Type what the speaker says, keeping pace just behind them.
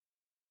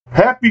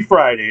Happy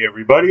Friday,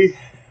 everybody.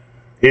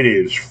 It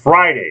is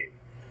Friday,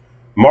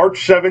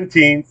 March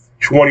 17th,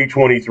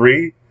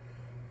 2023.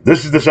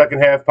 This is the Second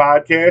Half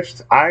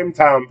Podcast. I'm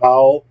Tom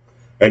Powell,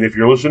 and if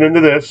you're listening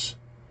to this,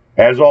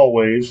 as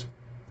always,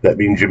 that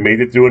means you made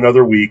it through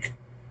another week,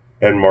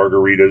 and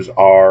margaritas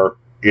are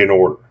in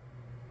order.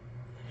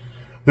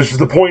 This is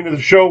the point of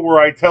the show where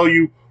I tell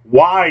you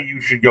why you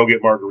should go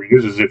get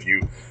margaritas, as if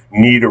you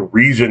need a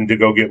reason to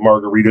go get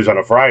margaritas on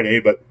a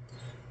Friday, but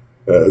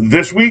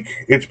this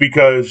week, it's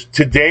because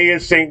today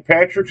is St.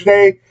 Patrick's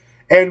Day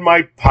and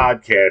my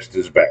podcast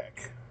is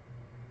back.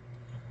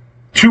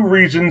 2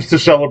 reasons to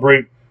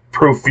celebrate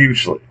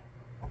profusely.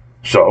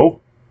 So,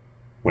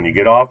 when you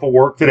get off of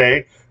work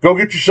today, go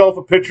get yourself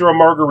a pitcher of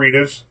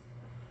margaritas,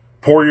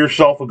 pour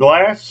yourself a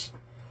glass,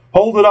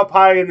 hold it up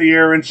high in the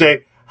air and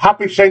say,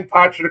 Happy St.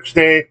 Patrick's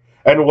Day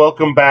and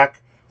welcome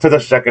back to the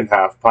Second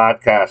Half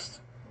Podcast.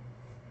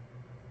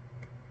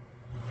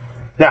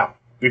 Now,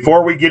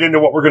 before we get into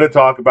what we're going to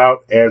talk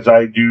about, as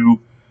I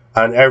do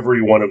on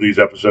every one of these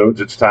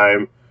episodes, it's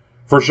time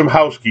for some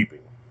housekeeping,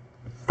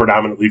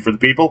 predominantly for the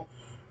people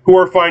who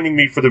are finding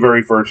me for the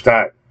very first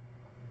time.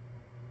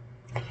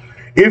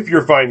 If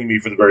you're finding me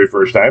for the very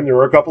first time, there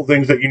are a couple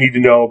things that you need to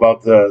know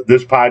about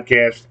this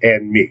podcast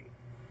and me.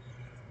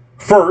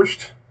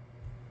 First,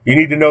 you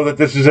need to know that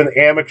this is an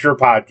amateur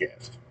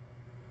podcast.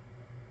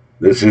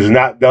 This is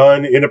not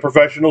done in a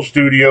professional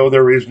studio.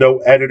 There is no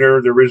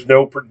editor. There is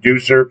no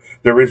producer.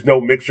 There is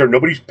no mixer.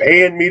 Nobody's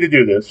paying me to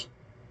do this.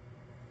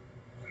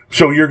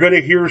 So you're going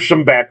to hear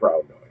some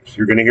background noise.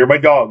 You're going to hear my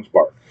dogs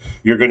bark.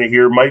 You're going to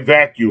hear my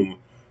vacuum,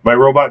 my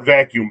robot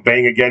vacuum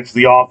bang against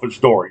the office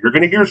door. You're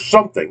going to hear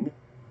something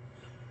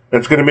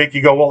that's going to make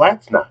you go, well,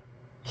 that's not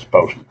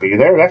supposed to be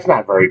there. That's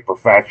not very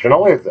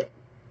professional, is it?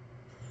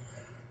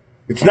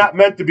 It's not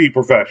meant to be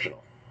professional.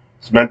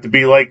 It's meant to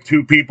be like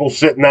 2 people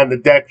sitting on the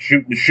deck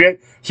shooting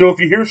shit. So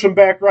if you hear some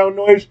background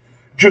noise,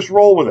 just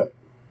roll with it.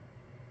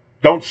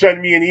 Don't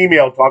send me an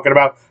email talking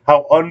about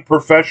how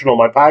unprofessional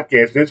my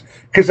podcast is,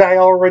 because I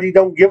already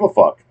don't give a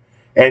fuck.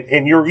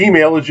 And your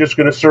email is just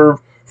going to serve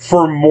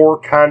for more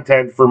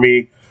content for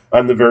me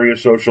on the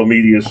various social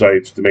media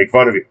sites to make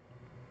fun of you.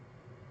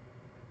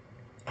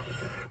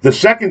 The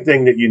second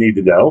thing that you need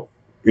to know,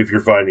 if you're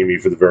finding me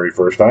for the very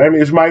first time,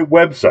 is my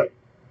website.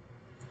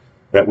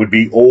 That would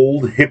be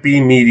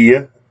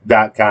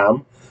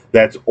oldhippiemedia.com.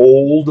 That's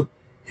old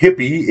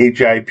hippie,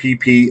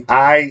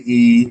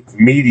 Hippie,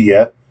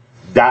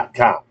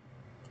 media.com.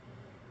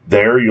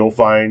 There you'll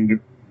find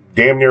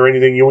damn near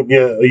anything you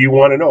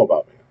want to know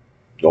about me.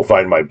 You'll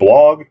find my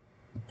blog.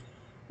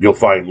 You'll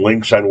find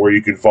links on where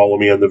you can follow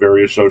me on the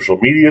various social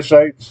media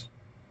sites.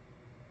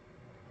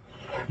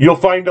 You'll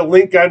find a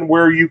link on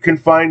where you can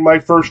find my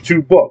first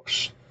 2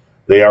 books.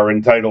 They are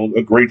entitled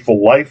A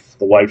Grateful Life,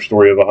 the life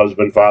story of a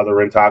husband,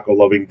 father, and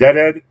taco-loving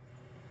deadhead,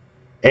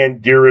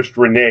 and Dearest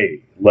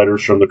Renee,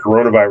 Letters from the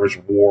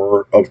Coronavirus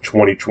War of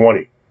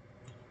 2020.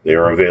 They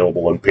are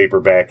available in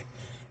paperback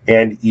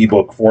and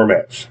ebook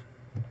formats.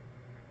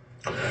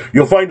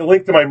 You'll find a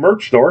link to my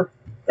merch store.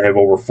 I have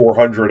over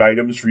 400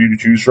 items for you to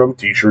choose from,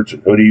 t-shirts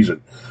and hoodies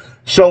and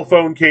cell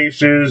phone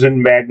cases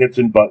and magnets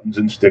and buttons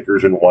and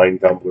stickers and wine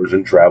tumblers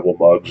and travel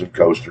mugs and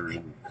coasters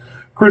and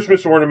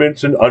Christmas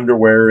ornaments and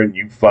underwear, and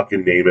you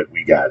fucking name it,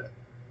 we got it.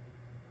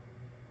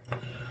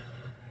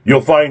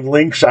 You'll find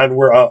links on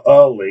where,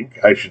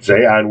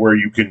 on where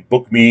you can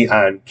book me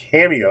on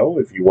Cameo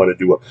if you want to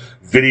do a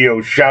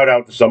video shout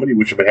out to somebody,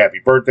 wish them a happy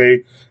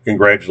birthday,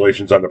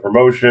 congratulations on the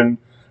promotion,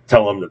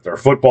 tell them that their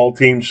football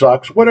team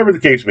sucks, whatever the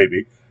case may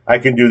be. I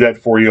can do that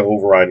for you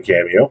over on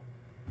Cameo.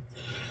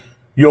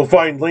 You'll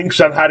find links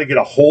on how to get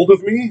a hold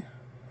of me,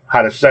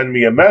 how to send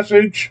me a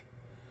message,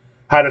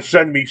 how to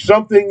send me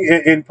something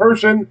in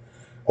person,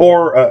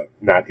 or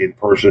not in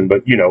person,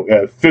 but,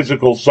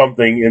 physical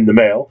something in the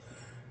mail,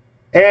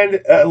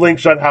 and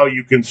links on how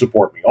you can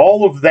support me.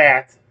 All of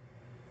that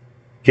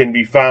can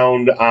be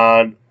found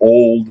on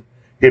Old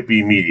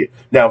Hippie Media.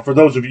 Now, for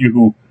those of you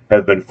who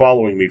have been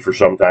following me for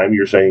some time,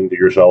 you're saying to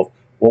yourself,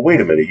 well, wait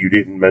a minute, you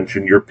didn't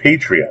mention your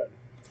Patreon.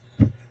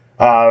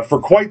 For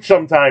quite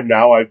some time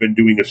now, I've been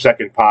doing a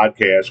second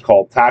podcast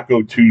called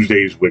Taco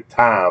Tuesdays with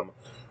Tom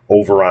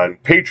over on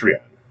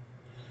Patreon.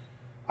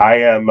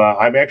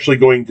 I'm actually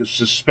going to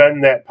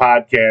suspend that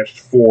podcast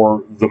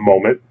for the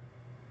moment.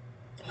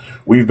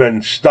 We've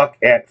been stuck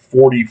at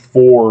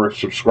 44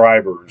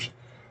 subscribers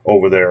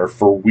over there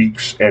for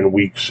weeks and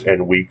weeks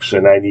and weeks,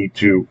 and I need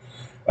to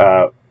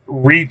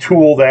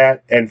retool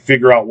that and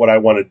figure out what I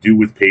want to do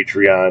with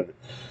Patreon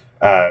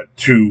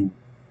to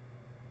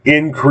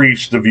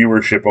increase the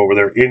viewership over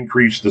there,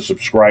 increase the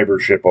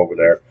subscribership over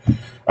there.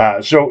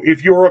 So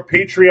if you're a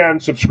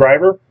Patreon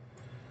subscriber,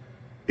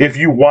 if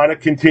you want to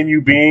continue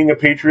being a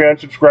Patreon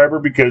subscriber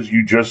because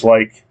you just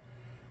like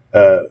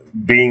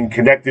being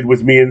connected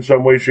with me in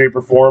some way, shape,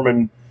 or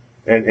form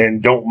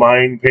and don't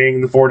mind paying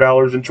the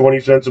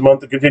 $4.20 a month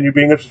to continue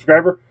being a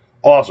subscriber,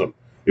 awesome.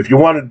 If you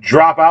want to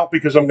drop out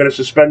because I'm going to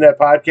suspend that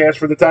podcast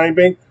for the time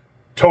being,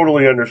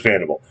 totally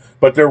understandable.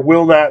 But there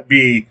will not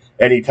be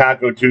any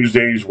Taco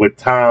Tuesdays with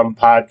Tom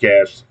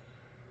podcasts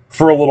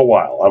for a little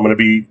while. I'm going to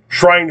be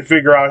trying to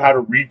figure out how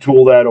to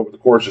retool that over the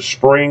course of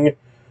spring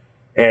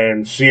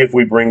and see if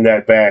we bring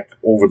that back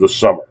over the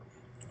summer.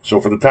 So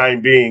for the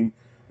time being,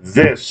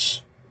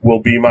 this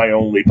will be my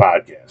only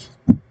podcast.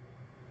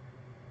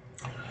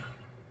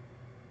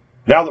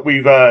 Now that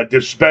we've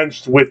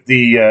dispensed with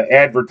the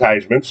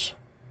advertisements,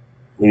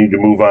 we need to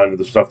move on to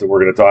the stuff that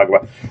we're going to talk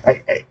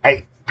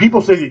about.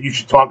 People say that you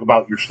should talk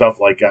about your stuff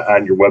like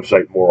on your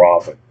website more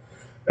often.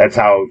 That's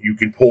how you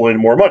can pull in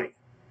more money.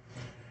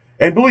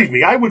 And believe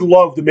me, I would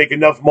love to make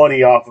enough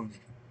money off of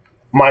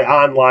my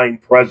online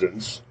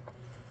presence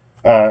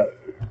to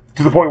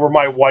the point where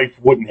my wife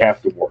wouldn't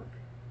have to work.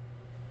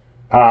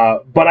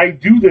 But I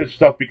do this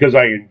stuff because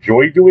I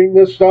enjoy doing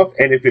this stuff,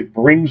 and if it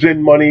brings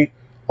in money,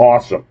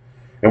 awesome.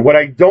 And what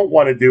I don't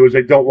want to do is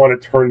I don't want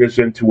to turn this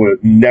into a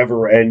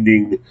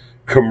never-ending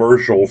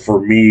commercial for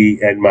me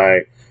and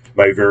my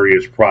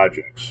various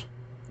projects.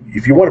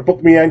 If you want to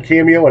book me on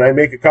Cameo and I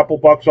make a couple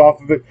bucks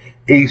off of it,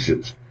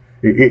 aces.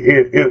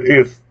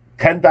 If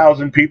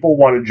 10,000 people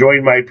want to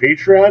join my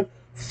Patreon,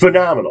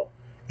 phenomenal.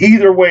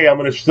 Either way, I'm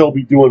going to still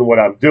be doing what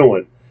I'm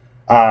doing.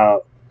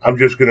 I'm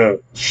just going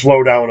to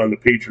slow down on the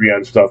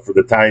Patreon stuff for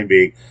the time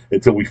being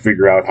until we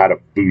figure out how to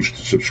boost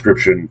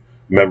subscription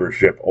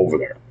membership over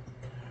there.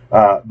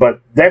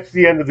 But that's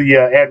the end of the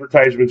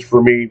advertisements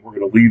for me. We're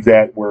going to leave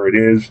that where it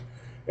is,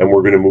 and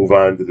we're going to move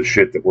on to the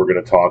shit that we're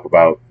going to talk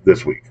about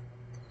this week.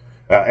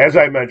 As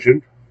I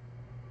mentioned,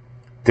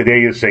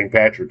 today is St.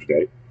 Patrick's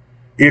Day,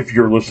 if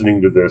you're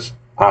listening to this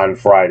on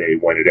Friday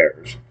when it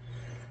airs.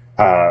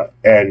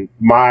 And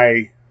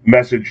my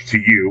message to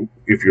you,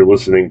 if you're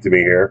listening to me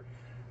here,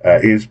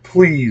 is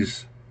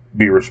please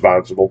be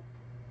responsible.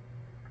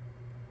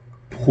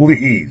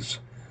 Please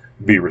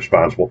be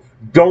responsible.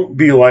 Don't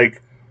be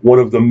like one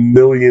of the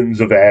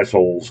millions of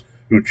assholes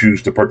who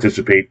choose to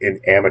participate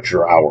in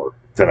amateur hour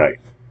tonight.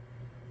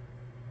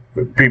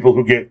 People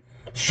who get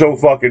so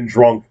fucking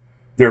drunk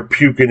they're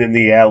puking in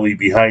the alley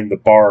behind the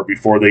bar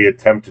before they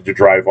attempted to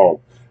drive home.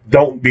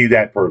 Don't be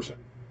that person.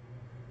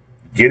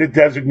 Get a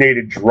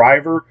designated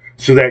driver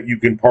so that you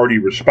can party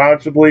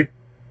responsibly.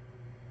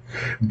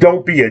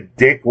 Don't be a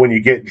dick when you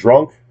get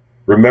drunk.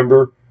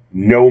 Remember,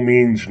 no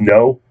means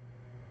no.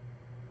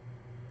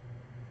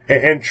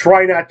 And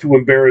try not to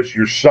embarrass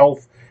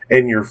yourself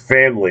and your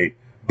family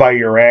by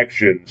your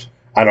actions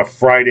on a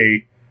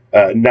Friday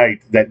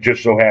night that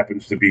just so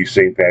happens to be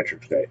St.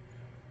 Patrick's Day.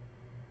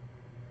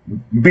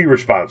 Be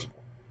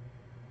responsible.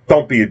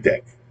 Don't be a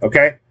dick,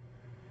 okay?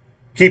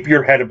 Keep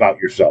your head about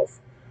yourself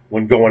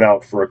when going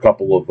out for a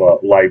couple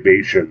of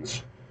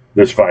libations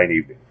this fine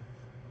evening.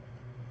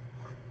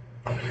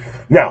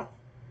 Now,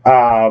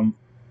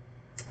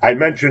 I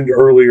mentioned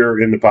earlier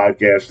in the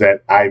podcast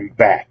that I'm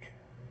back.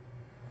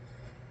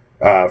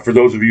 For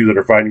those of you that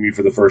are finding me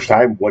for the first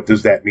time, what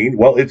does that mean?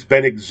 Well, it's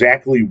been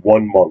exactly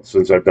 1 month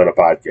since I've done a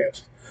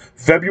podcast.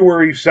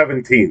 February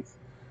 17th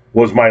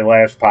was my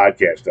last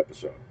podcast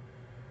episode.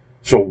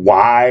 So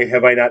why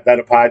have I not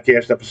done a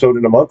podcast episode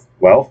in a month?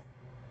 Well,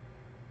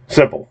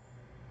 simple.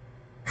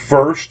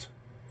 First,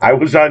 I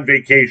was on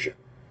vacation.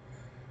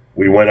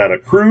 We went on a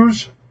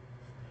cruise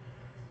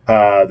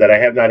that I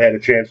have not had a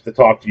chance to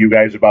talk to you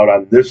guys about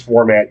on this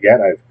format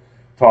yet. I've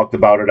talked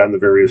about it on the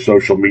various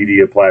social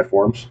media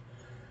platforms.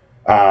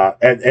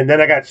 And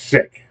then I got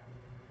sick.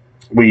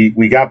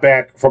 We got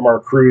back from our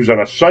cruise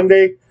on a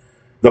Sunday.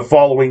 The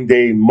following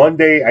day,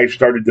 Monday, I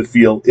started to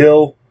feel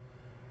ill.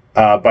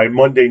 By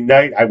Monday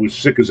night, I was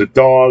sick as a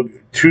dog.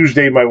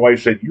 Tuesday, my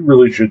wife said, you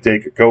really should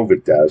take a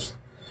COVID test.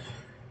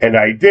 And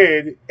I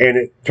did, and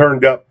it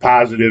turned up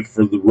positive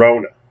for the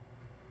Rona.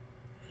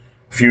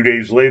 A few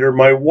days later,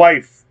 my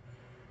wife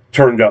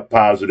turned up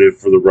positive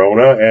for the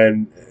Rona,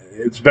 and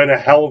it's been a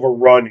hell of a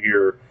run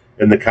here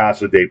in the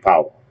Casa de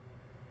Paulo.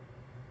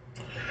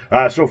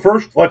 So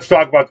first, let's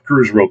talk about the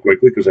cruise real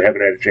quickly, because I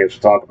haven't had a chance to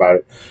talk about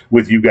it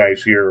with you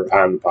guys here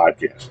on the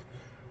podcast.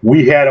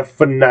 We had a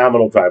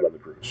phenomenal time on the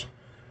cruise.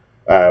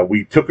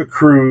 We took a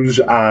cruise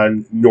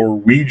on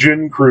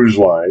Norwegian Cruise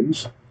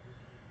Lines.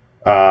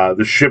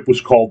 The ship was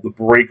called the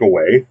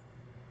Breakaway,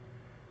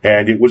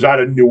 and it was out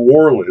of New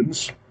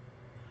Orleans.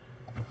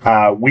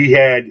 We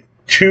had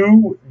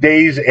 2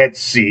 days at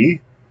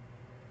sea.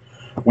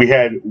 We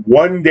had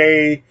 1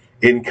 day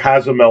in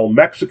Cozumel,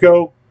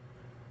 Mexico,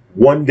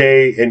 1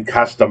 day in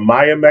Costa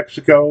Maya,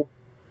 Mexico,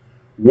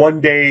 1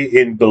 day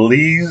in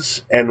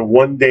Belize, and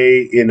 1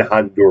 day in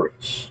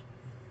Honduras.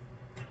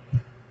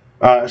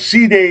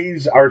 Sea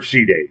days are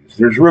sea days.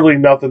 There's really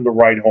nothing to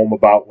write home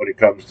about when it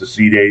comes to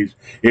sea days.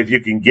 If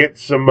you can get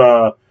some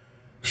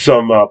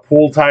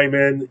pool time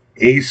in,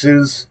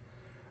 aces.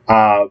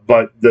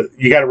 But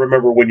you got to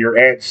remember when you're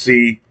at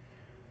sea,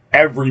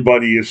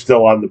 everybody is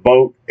still on the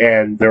boat,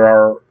 and there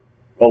are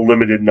a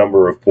limited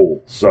number of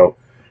pools. So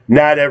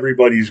not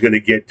everybody's going to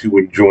get to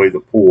enjoy the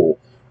pool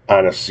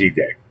on a sea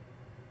day.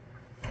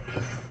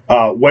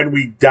 When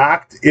we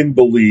docked in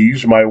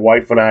Belize, my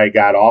wife and I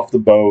got off the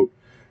boat,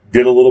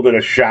 did a little bit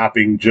of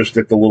shopping just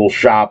at the little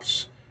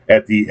shops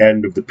at the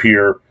end of the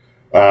pier,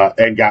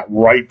 and got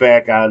right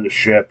back on the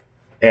ship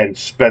and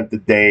spent the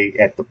day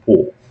at the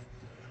pool.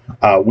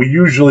 We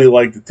usually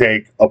like to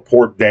take a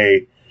port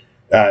day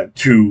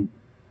to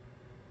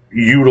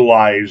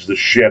utilize the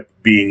ship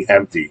being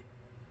empty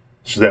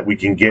so that we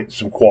can get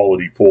some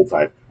quality pool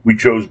time. We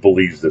chose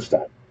Belize this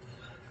time.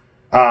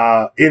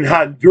 In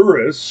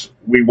Honduras,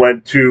 we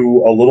went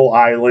to a little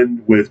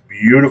island with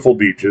beautiful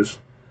beaches.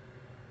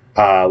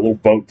 A little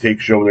boat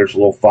takes you over there. It's a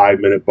little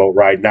 5-minute boat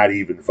ride, not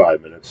even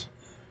 5 minutes.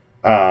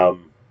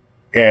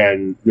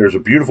 And there's a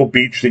beautiful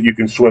beach that you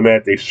can swim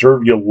at. They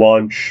serve you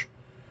lunch.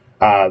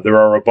 There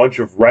are a bunch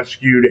of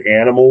rescued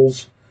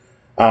animals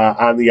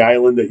on the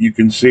island that you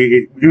can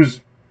see. It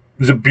was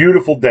a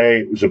beautiful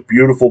day. It was a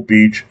beautiful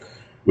beach.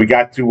 We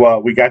got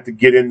to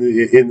get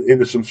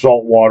into some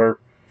salt water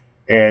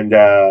and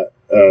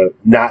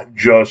not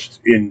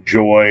just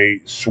enjoy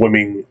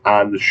swimming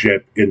on the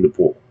ship in the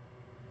pool.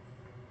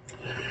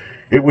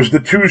 It was the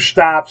 2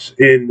 stops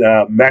in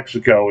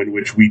Mexico in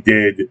which we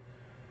did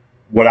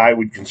what I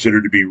would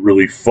consider to be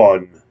really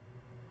fun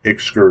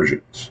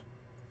excursions.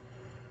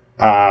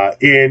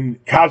 In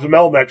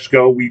Cozumel,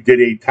 Mexico, we did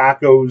a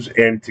tacos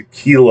and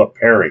tequila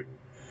pairing,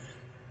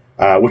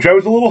 which I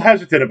was a little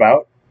hesitant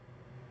about,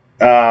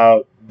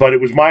 but it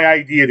was my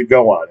idea to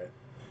go on it.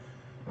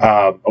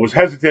 I was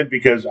hesitant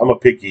because I'm a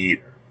picky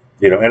eater,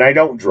 and I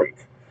don't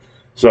drink.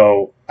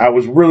 So I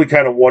was really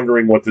kind of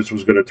wondering what this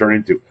was going to turn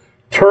into.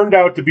 Turned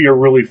out to be a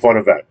really fun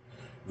event.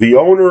 The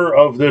owner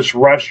of this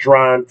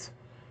restaurant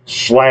 /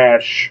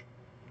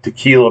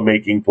 tequila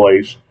making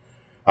place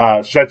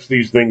sets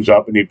these things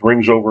up, and he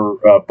brings over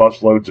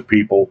busloads of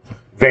people,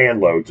 van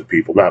loads of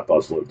people, not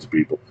busloads of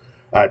people,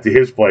 to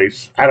his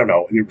place. I don't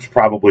know. It was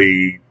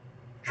probably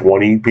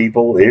 20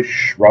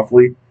 people-ish,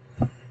 roughly,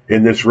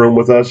 in this room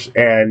with us.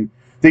 And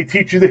they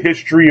teach you the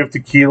history of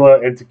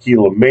tequila and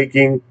tequila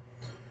making.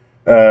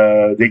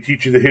 They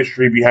teach you the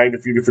history behind a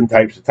few different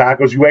types of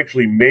tacos. You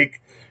actually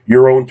make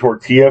your own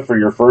tortilla for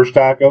your first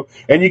taco,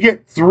 and you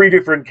get 3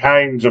 different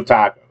kinds of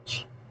tacos.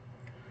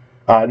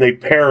 And they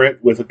pair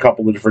it with a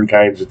couple of different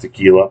kinds of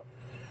tequila.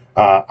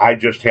 I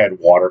just had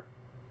water.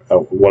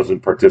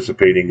 Wasn't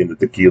participating in the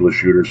tequila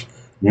shooters.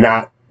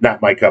 Not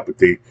my cup of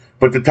tea.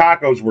 But the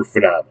tacos were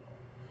phenomenal.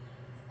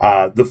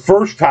 The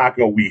first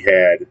taco we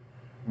had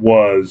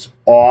was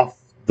off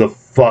the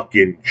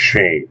fucking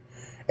chain.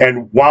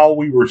 And while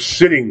we were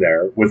sitting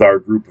there with our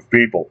group of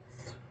people,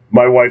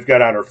 my wife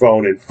got on her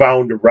phone and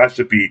found a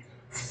recipe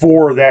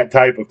for that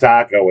type of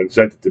taco and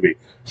sent it to me.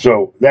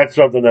 So that's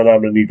something that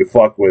I'm going to need to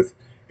fuck with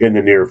in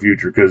the near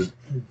future, because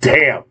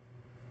damn,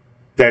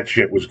 that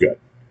shit was good.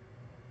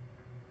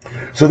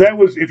 So that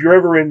was, if you're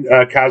ever in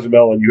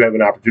Cozumel and you have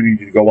an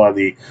opportunity to go on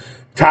the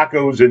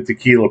tacos and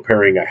tequila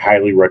pairing, I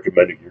highly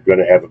recommend it. You're going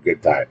to have a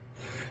good time,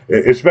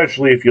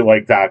 especially if you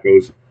like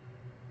tacos,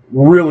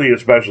 really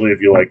especially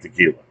if you like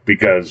tequila,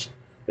 because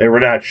they were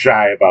not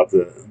shy about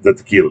the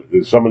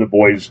tequila. Some of the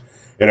boys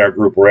in our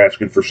group were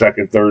asking for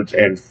second, thirds,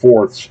 and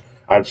fourths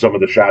on some of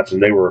the shots,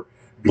 and they were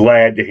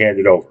glad to hand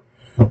it over.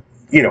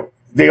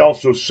 They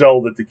also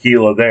sell the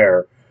tequila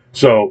there,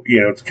 so,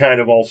 it's kind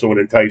of also an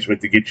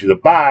enticement to get you to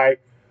buy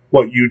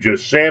what you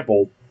just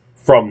sampled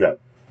from them.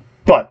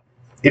 But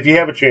if you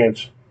have a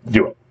chance,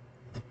 do it.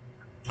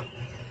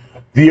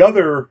 The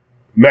other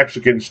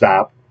Mexican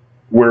stop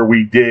where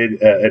we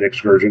did an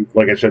excursion,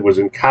 like I said, was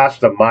in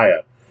Costa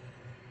Maya.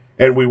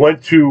 And we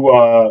went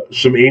to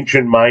some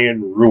ancient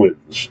Mayan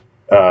ruins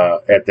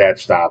at that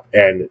stop.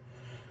 And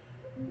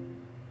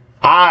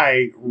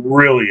I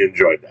really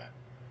enjoyed that.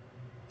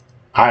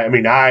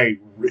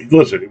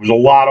 Listen, it was a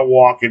lot of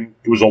walking.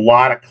 It was a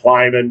lot of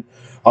climbing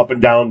up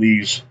and down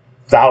these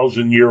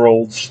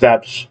 1,000-year-old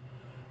steps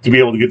to be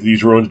able to get to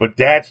these ruins. But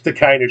that's the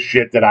kind of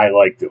shit that I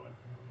like doing.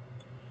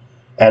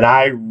 And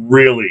I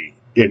really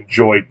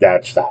enjoyed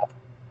that stop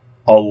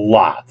a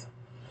lot.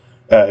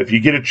 If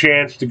you get a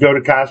chance to go to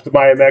Costa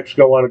Maya,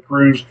 Mexico on a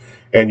cruise,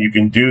 and you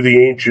can do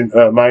the ancient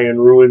Mayan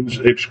ruins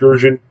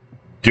excursion,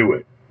 do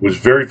it. It was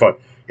very fun.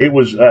 It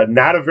was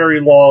not a very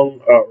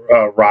long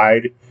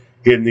ride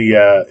in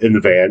the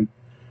van.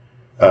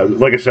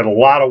 Like I said, a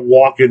lot of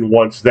walking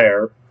once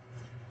there.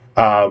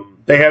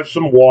 They have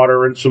some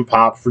water and some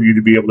pop for you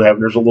to be able to have.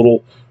 And there's a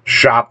little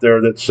shop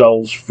there that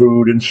sells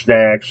food and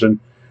snacks and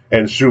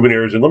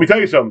souvenirs. And let me tell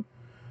you something.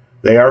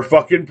 They are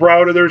fucking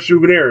proud of their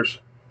souvenirs.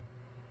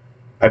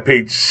 I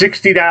paid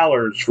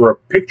 $60 for a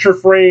picture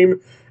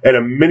frame and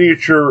a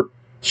miniature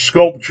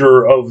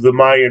sculpture of the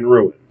Mayan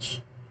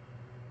ruins.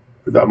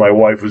 I thought my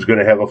wife was going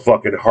to have a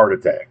fucking heart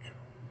attack.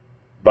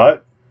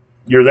 But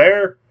you're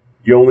there,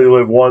 you only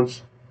live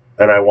once,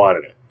 and I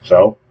wanted it.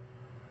 So,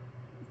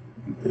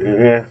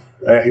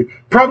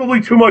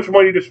 probably too much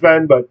money to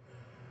spend, but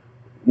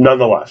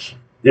nonetheless,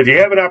 if you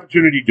have an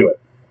opportunity, do it.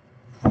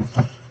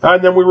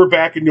 And then we were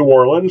back in New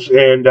Orleans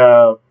and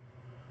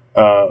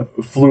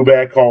flew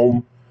back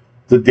home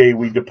the day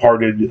we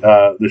departed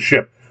the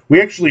ship.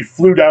 We actually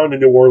flew down to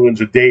New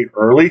Orleans a day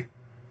early.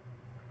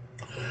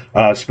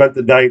 Spent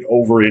the night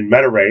over in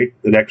Monterey,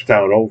 the next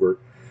town over.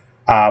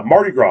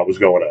 Mardi Gras was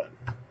going on.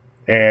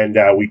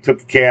 And we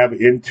took a cab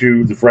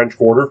into the French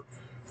Quarter,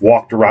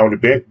 walked around a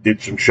bit,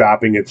 did some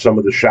shopping at some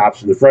of the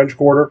shops in the French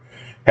Quarter,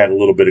 Had a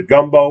little bit of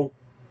gumbo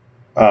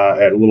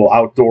at a little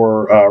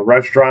outdoor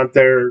restaurant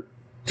there.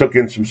 Took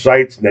in some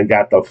sights and then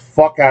got the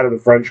fuck out of the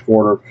French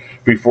Quarter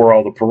before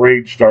all the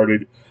parades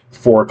started.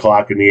 4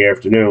 o'clock in the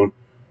afternoon.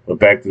 Went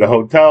back to the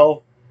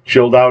hotel,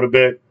 chilled out a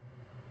bit,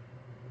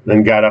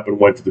 then got up and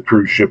went to the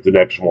cruise ship the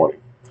next morning.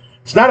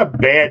 It's not a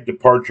bad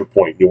departure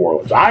point, New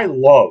Orleans. I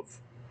love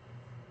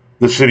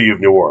the city of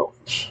New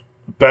Orleans.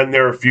 Been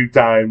there a few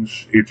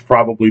times. It's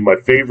probably my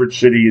favorite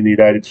city in the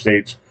United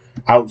States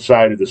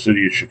outside of the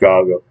city of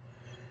Chicago.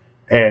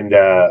 And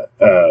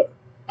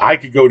I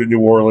could go to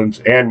New Orleans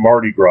and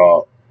Mardi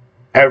Gras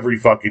every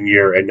fucking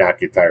year and not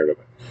get tired of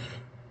it.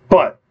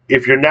 But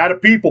if you're not a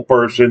people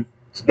person,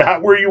 it's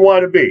not where you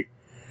want to be.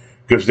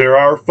 Because there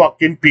are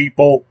fucking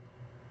people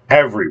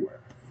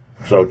everywhere.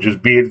 So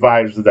just be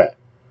advised of that.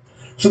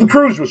 So the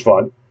cruise was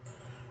fun.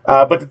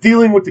 But the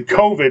dealing with the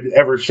COVID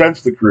ever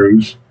since the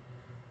cruise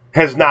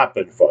has not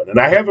been fun. And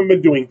I haven't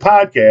been doing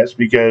podcasts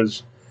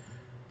because,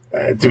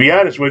 to be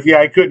honest with you,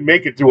 I couldn't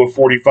make it through a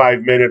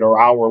 45-minute or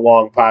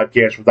hour-long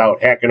podcast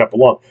without hacking up a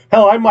lung.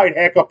 Hell, I might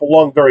hack up a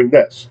lung during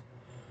this.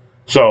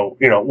 So,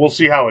 we'll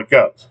see how it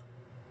goes.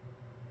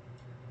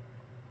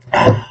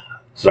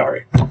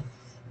 Sorry.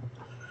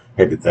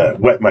 Had to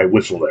wet my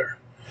whistle there.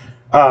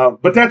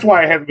 But that's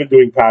why I haven't been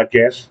doing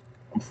podcasts.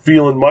 I'm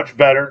feeling much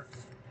better.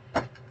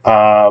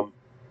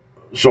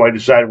 So I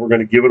decided we're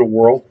going to give it a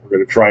whirl. We're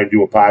going to try and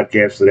do a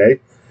podcast today.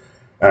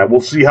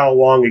 We'll see how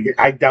long.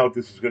 I doubt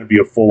this is going to be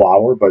a full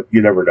hour, but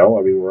you never know.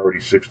 I mean, we're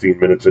already 16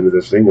 minutes into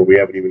this thing, and we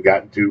haven't even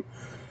gotten to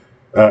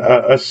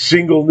a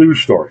single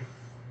news story.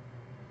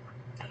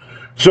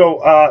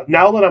 So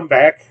now that I'm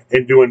back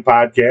and doing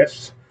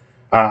podcasts,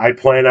 I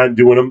plan on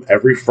doing them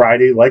every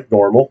Friday like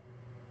normal.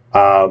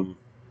 I'm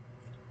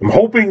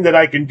hoping that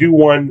I can do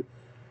one.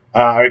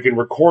 I can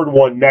record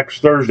one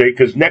next Thursday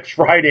because next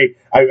Friday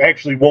I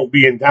actually won't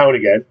be in town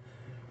again.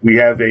 We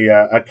have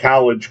a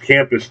college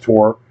campus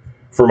tour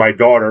for my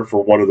daughter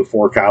for one of the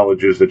 4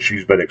 colleges that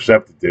she's been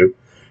accepted to.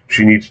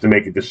 She needs to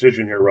make a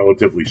decision here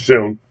relatively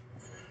soon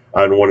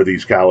on one of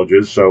these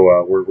colleges,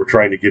 so we're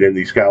trying to get in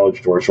these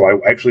college tours. So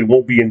I actually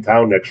won't be in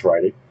town next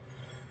Friday.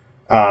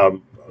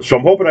 So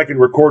I'm hoping I can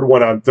record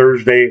one on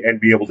Thursday and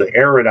be able to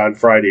air it on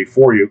Friday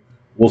for you.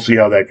 We'll see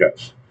how that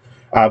goes.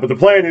 But the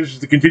plan is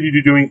to continue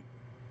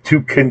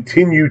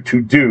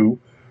to do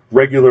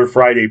regular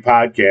Friday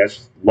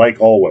podcasts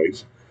like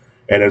always.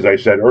 And as I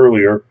said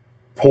earlier,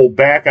 pull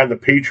back on the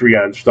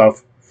Patreon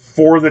stuff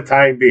for the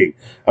time being.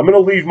 I'm going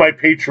to leave my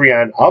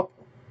Patreon up.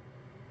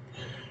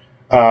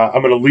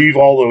 I'm going to leave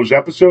all those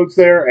episodes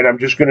there, and I'm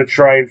just going to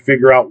try and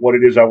figure out what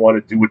it is I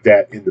want to do with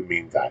that in the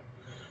meantime.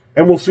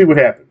 And we'll see what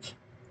happens.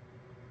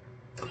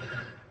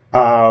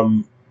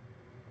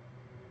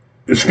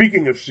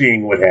 Speaking of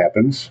seeing what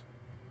happens,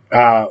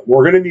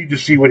 we're going to need to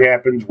see what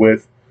happens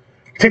with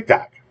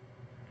TikTok,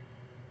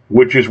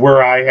 which is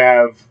where I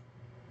have,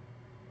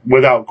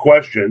 without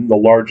question, the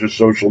largest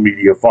social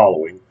media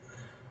following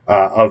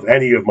of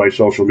any of my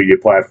social media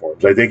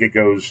platforms. I think it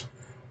goes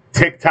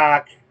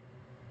TikTok,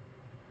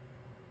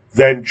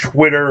 then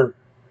Twitter,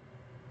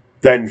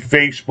 then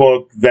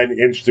Facebook, then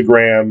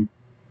Instagram.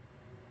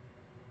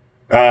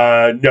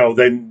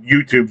 Then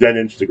YouTube, then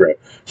Instagram.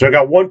 So I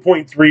got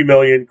 1.3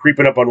 million,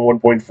 creeping up on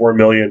 1.4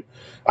 million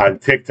on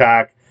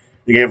TikTok.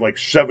 You have like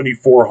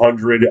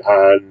 7,400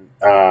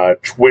 on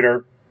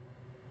Twitter.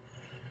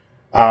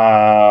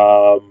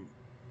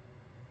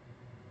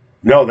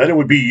 Then it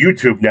would be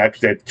YouTube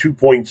next at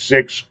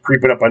 2.6,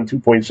 creeping up on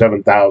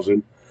 2.7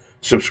 thousand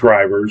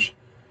subscribers.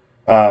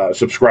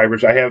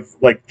 I have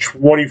like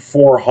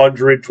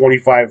 2,400,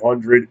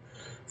 2,500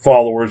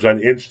 followers on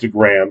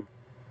Instagram.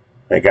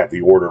 I got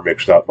the order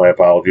mixed up. My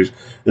apologies.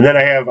 And then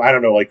I have,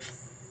 like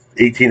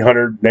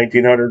 1,800,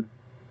 1,900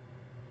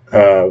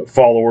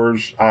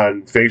 followers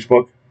on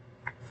Facebook.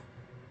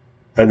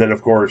 And then,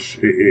 of course,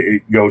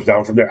 it goes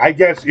down from there. I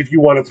guess if you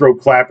want to throw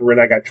Clapper in,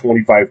 I got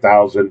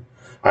 25,000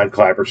 on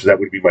Clapper, so that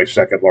would be my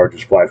second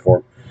largest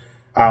platform.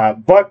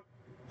 But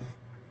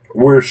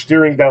we're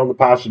steering down the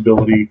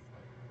possibility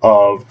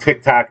of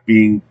TikTok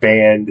being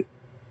banned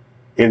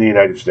in the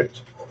United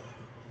States.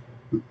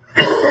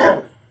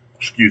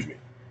 Excuse me.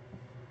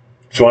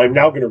 So I'm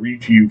now going to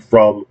read to you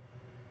from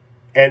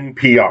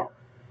NPR.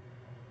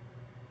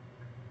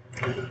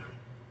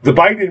 The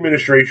Biden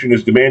administration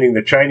is demanding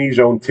that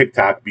Chinese-owned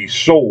TikTok be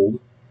sold,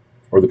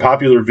 or the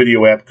popular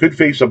video app could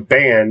face a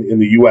ban in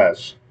the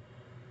U.S.,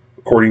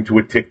 according to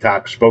a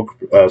TikTok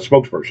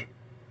spokesperson.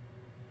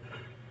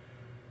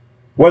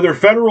 Whether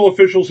federal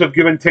officials have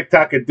given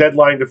TikTok a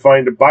deadline to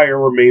find a buyer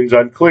remains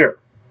unclear.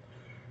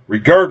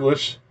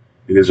 Regardless,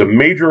 it is a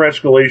major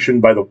escalation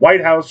by the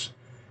White House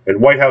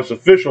and White House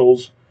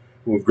officials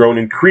who have grown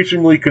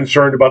increasingly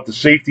concerned about the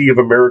safety of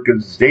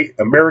Americans'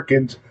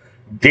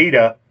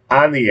 data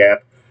on the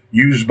app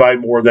used by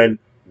more than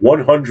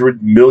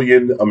 100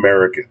 million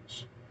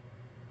Americans.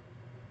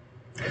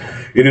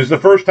 It is the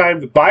first time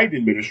the Biden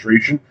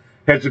administration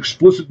has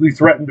explicitly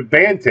threatened to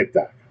ban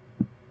TikTok.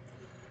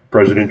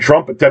 President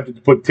Trump attempted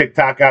to put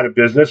TikTok out of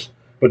business,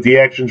 but the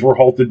actions were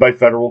halted by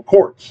federal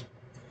courts.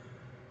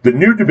 The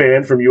new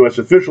demand from U.S.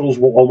 officials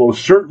will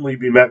almost certainly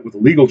be met with a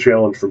legal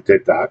challenge from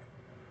TikTok.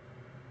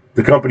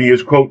 The company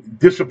is, quote,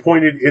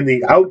 disappointed in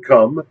the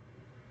outcome,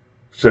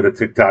 said a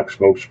TikTok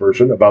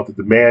spokesperson about the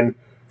demand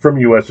from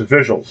U.S.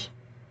 officials.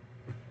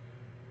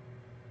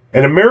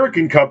 An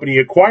American company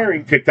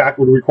acquiring TikTok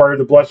would require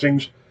the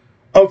blessings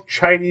of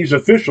Chinese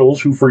officials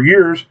who for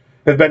years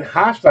have been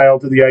hostile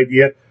to the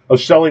idea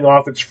of selling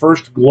off its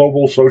first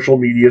global social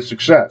media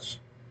success.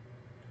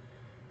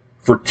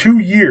 For 2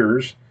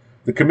 years,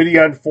 the Committee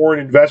on Foreign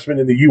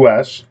Investment in the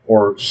U.S.,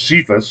 or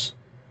CFIUS,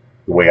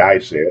 the way I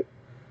say it,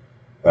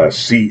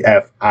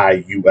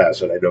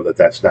 CFIUS, and I know that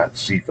that's not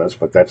CFIUS,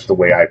 but that's the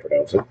way I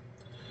pronounce it,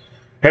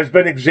 has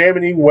been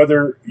examining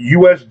whether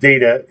U.S.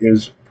 data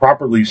is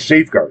properly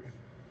safeguarded.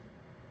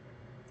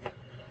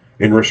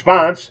 In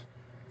response,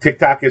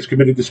 TikTok has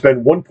committed to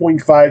spend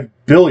 $1.5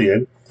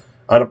 billion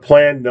on a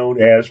plan known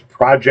as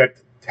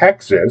Project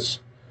Texas,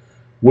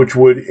 which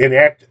would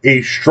enact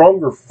a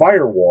stronger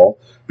firewall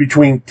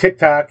between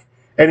TikTok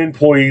and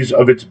employees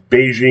of its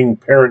Beijing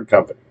parent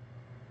company.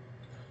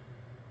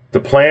 The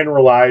plan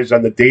relies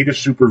on the data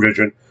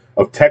supervision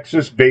of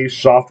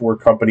Texas-based software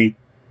company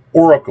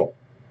Oracle.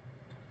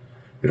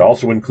 It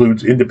also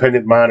includes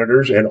independent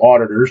monitors and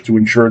auditors to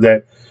ensure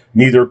that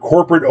neither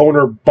corporate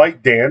owner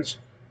ByteDance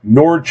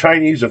nor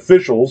Chinese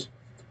officials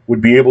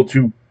would be able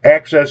to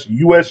access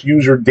U.S.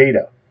 user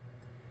data.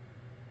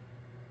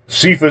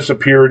 CFIUS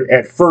appeared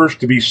at first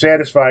to be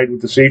satisfied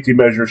with the safety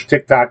measures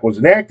TikTok was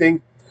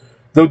enacting,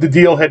 though the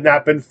deal had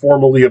not been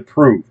formally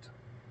approved.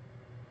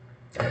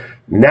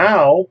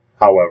 Now,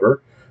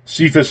 however,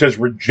 CFIUS has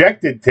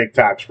rejected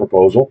TikTok's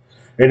proposal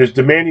and is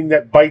demanding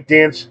that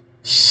ByteDance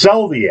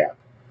sell the app,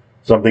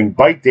 something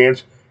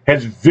ByteDance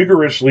has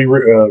vigorously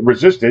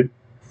resisted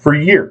for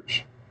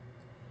years.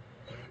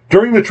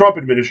 During the Trump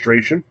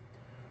administration,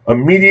 a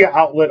media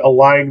outlet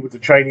aligned with the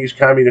Chinese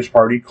Communist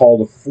Party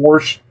called a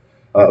forced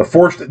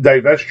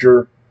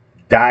divestiture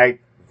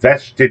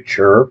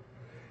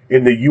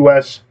in the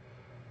U.S.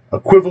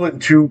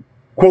 equivalent to,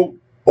 quote,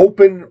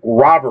 open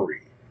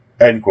robbery,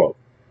 end quote.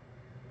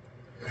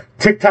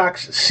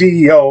 TikTok's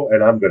CEO,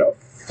 and I'm going to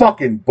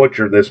fucking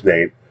butcher this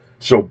name,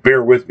 so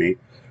bear with me,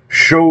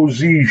 Shou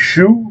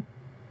Shu,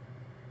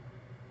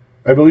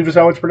 I believe is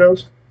how it's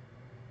pronounced,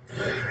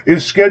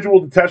 is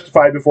scheduled to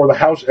testify before the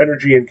House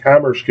Energy and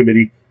Commerce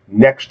Committee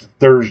next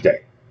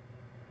Thursday.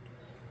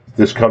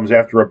 This comes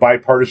after a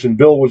bipartisan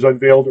bill was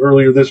unveiled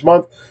earlier this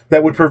month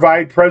that would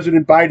provide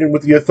President Biden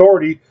with the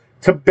authority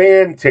to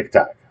ban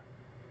TikTok.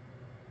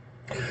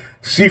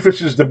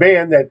 CFIUS's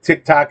demand that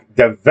TikTok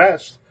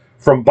divest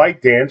from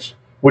ByteDance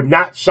would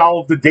not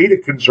solve the data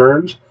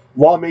concerns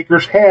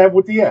lawmakers have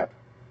with the app.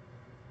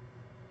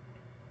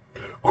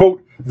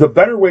 Quote, the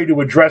better way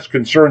to address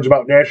concerns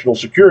about national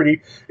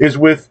security is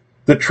with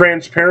the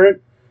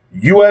transparent,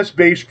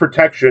 U.S.-based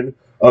protection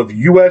of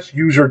U.S.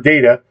 user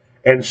data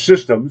and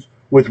systems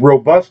with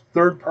robust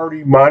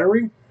third-party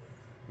monitoring,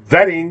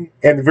 vetting,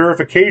 and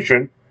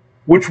verification,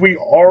 which we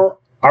are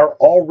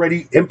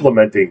already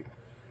implementing,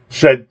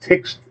 said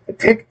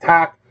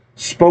TikTok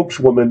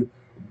spokeswoman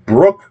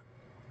Brooke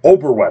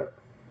Oberwetter.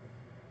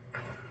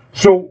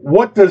 So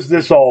what does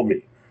this all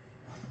mean?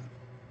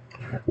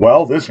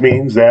 Well, this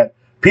means that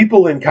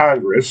people in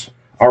Congress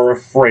are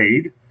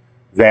afraid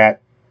that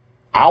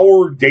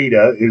our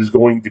data is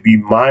going to be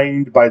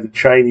mined by the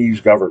Chinese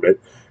government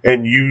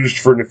and used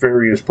for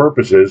nefarious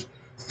purposes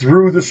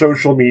through the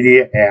social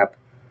media app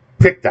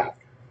TikTok.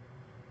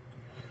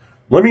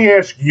 Let me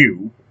ask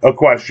you a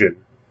question,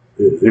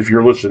 if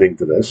you're listening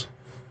to this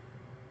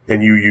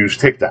and you use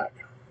TikTok.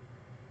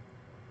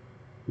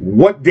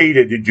 What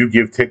data did you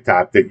give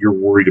TikTok that you're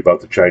worried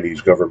about the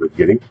Chinese government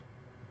getting?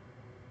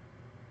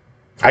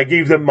 I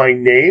gave them my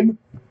name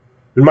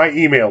and my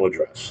email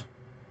address.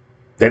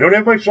 They don't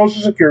have my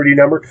social security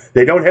number.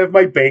 They don't have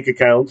my bank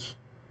accounts.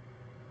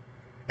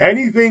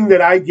 Anything that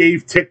I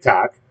gave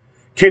TikTok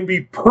can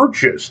be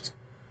purchased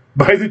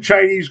by the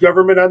Chinese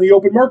government on the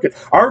open market.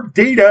 Our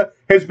data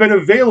has been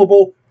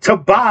available to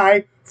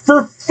buy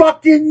for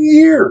fucking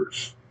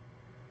years.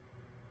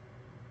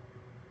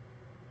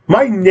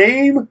 My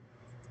name,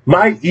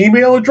 my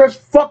email address,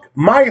 fuck,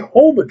 my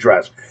home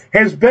address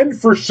has been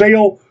for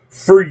sale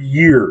for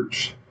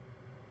years.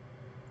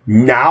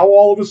 Now,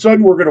 all of a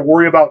sudden, we're going to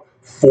worry about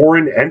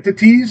foreign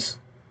entities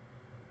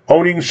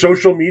owning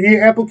social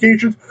media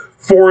applications,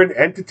 foreign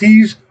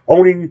entities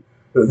owning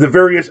the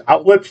various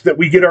outlets that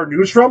we get our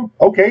news from.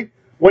 Okay,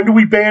 when do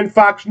we ban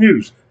Fox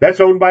News? That's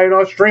owned by an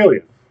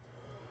Australian.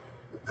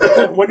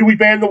 When do we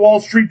ban the Wall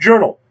Street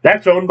Journal?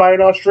 That's owned by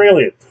an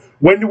Australian.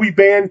 When do we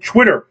ban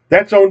Twitter?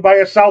 That's owned by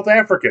a South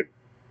African.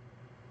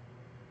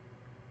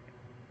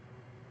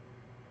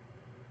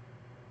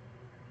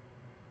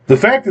 The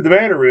fact of the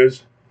matter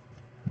is,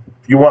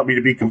 if you want me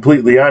to be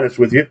completely honest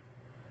with you,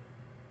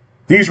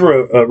 these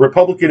were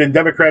Republican and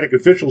Democratic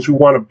officials who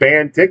want to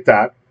ban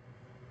TikTok.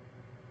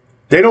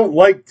 They don't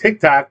like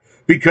TikTok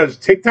because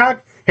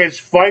TikTok has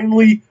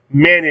finally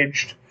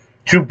managed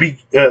to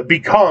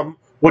become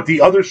what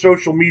the other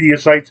social media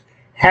sites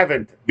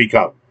haven't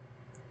become.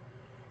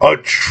 A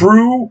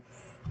true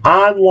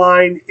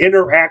online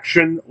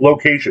interaction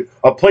location,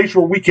 a place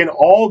where we can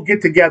all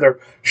get together,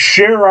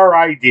 share our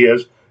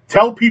ideas,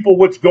 tell people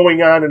what's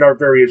going on in our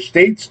various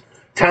states,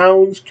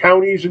 towns,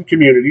 counties, and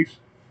communities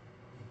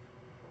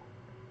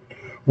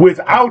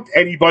without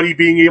anybody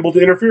being able to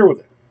interfere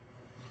with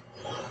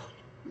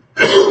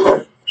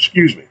it.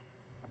 Excuse me.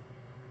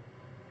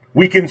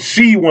 We can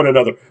see one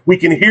another. We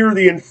can hear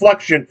the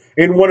inflection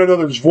in one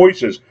another's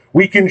voices.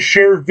 We can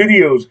share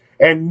videos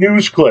and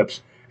news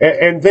clips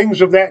and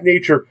things of that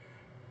nature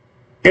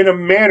in a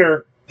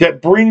manner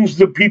that brings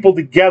the people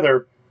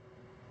together,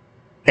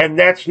 and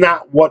that's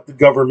not what the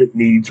government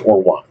needs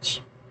or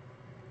wants.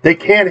 They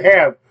can't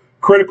have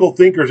critical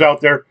thinkers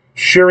out there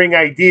sharing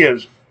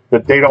ideas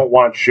that they don't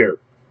want shared.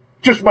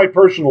 Just my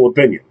personal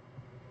opinion.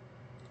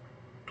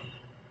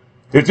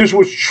 If this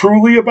was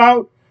truly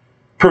about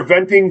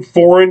preventing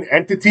foreign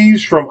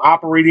entities from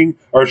operating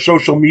our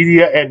social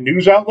media and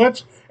news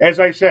outlets, as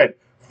I said,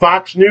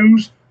 Fox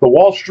News, the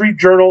Wall Street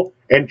Journal,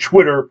 and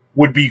Twitter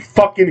would be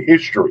fucking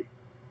history.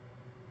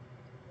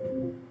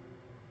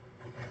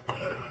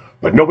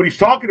 But nobody's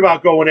talking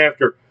about going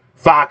after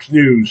Fox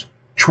News,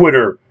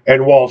 Twitter,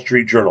 and Wall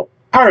Street Journal,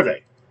 are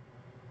they?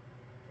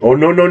 Oh,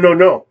 no, no, no,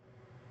 no.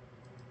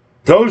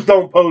 Those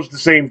don't pose the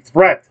same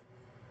threat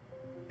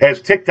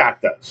as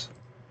TikTok does.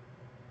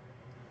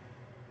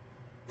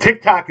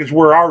 TikTok is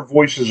where our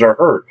voices are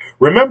heard.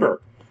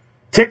 Remember,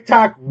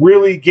 TikTok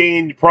really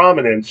gained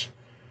prominence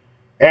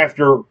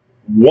after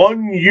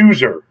one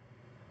user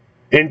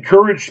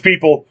encouraged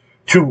people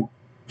to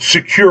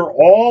secure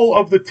all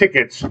of the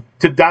tickets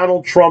to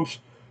Donald Trump's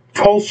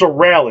Tulsa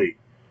rally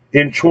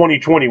in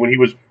 2020 when he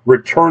was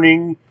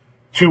returning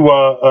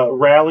to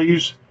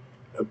rallies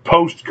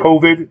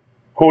post-COVID,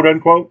 quote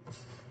unquote,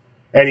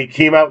 and he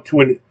came out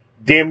to a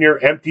damn near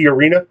empty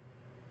arena.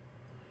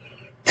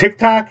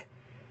 TikTok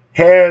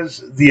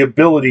has the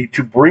ability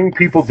to bring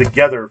people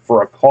together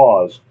for a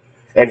cause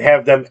and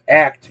have them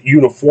act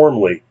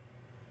uniformly,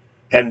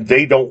 and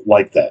they don't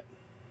like that.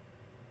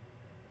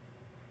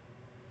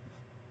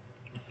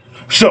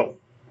 So,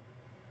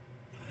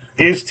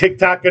 is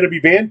TikTok going to be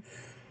banned?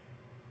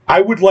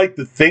 I would like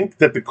to think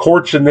that the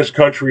courts in this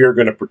country are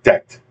going to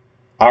protect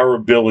our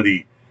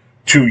ability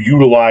to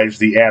utilize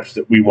the apps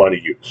that we want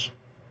to use.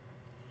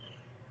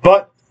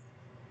 But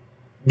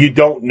you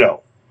don't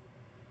know.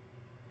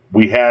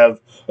 We have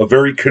a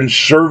very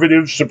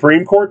conservative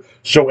Supreme Court,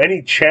 so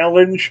any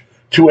challenge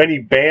to any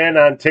ban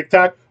on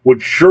TikTok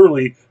would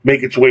surely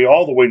make its way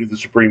all the way to the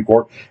Supreme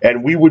Court,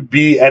 and we would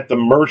be at the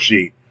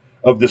mercy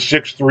of the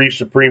 6-3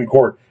 Supreme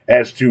Court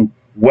as to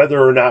whether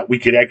or not we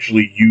could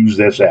actually use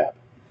this app.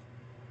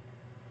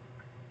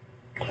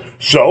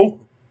 So,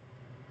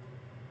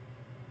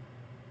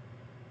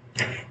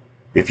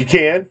 if you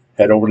can,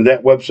 head over to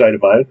that website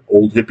of mine,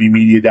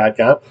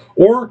 oldhippiemedia.com,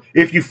 or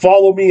if you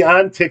follow me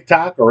on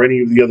TikTok or any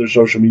of the other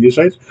social media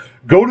sites,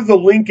 go to the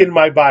link in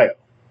my bio.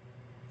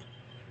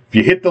 If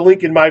you hit the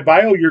link in my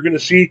bio, you're going to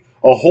see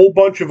a whole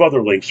bunch of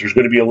other links. There's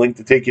going to be a link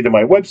to take you to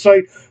my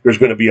website. There's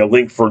going to be a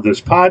link for this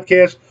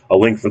podcast, a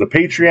link for the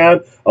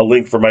Patreon, a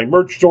link for my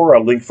merch store,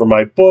 a link for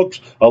my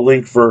books, a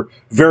link for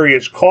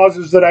various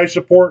causes that I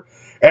support.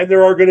 And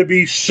there are going to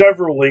be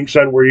several links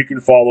on where you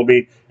can follow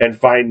me and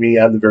find me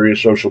on the various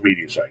social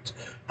media sites.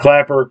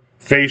 Clapper,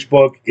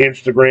 Facebook,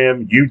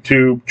 Instagram,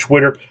 YouTube,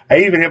 Twitter. I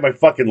even have my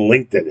fucking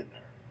LinkedIn in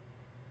there.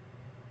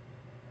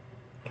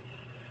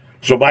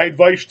 So my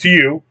advice to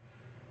you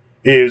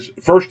is,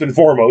 first and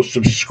foremost,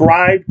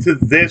 subscribe to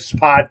this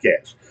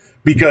podcast,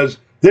 because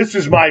this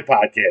is my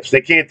podcast.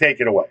 They can't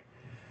take it away.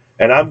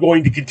 And I'm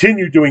going to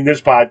continue doing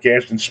this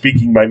podcast and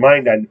speaking my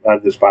mind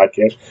on this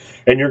podcast.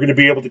 And you're going to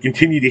be able to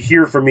continue to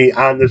hear from me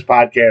on this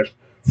podcast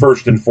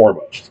first and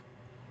foremost.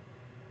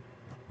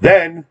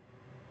 Then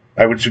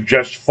I would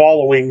suggest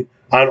following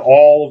on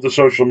all of the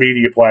social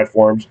media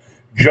platforms,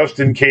 just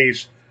in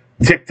case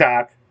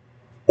TikTok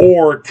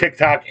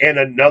and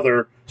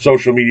another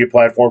social media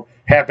platform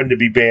happen to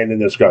be banned in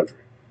this country.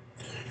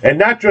 And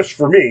not just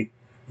for me,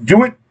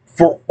 do it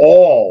for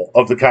all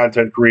of the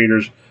content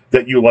creators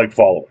that you like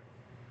following.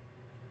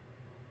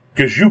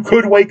 Because you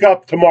could wake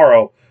up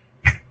tomorrow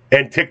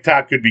and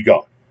TikTok could be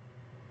gone.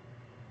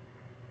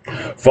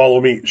 Follow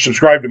me,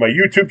 subscribe to my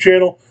YouTube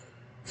channel.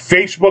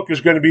 Facebook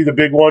is going to be the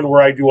big one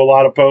where I do a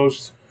lot of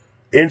posts.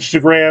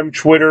 Instagram,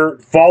 Twitter,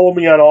 follow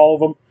me on all of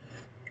them.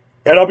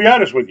 And I'll be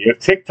honest with you, if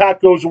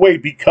TikTok goes away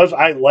because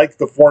I like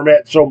the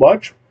format so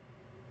much,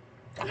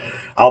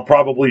 I'll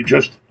probably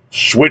just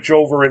switch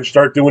over and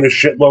start doing a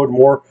shitload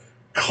more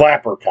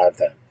Clapper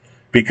content,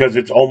 because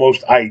it's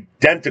almost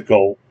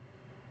identical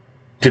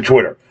to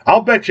Twitter.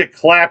 I'll bet you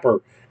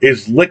Clapper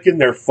is licking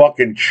their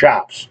fucking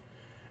chops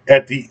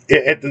at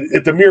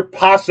the mere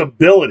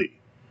possibility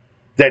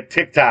that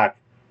TikTok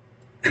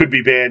could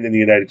be banned in the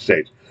United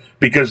States,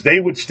 because they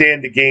would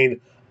stand to gain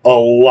a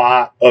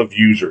lot of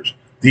users.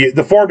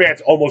 The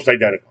format's almost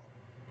identical.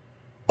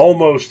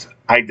 Almost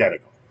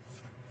identical.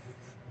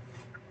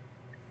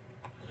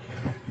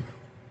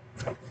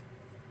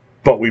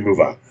 But we move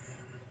on.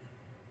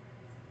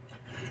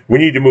 We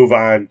need to move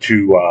on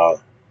to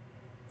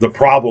the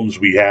problems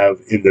we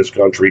have in this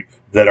country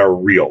that are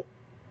real.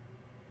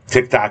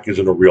 TikTok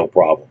isn't a real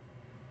problem.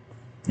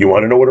 You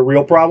want to know what a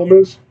real problem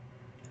is?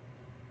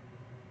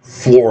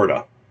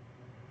 Florida.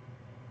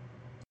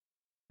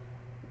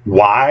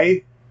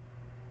 Why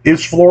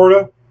is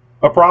Florida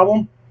a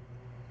problem?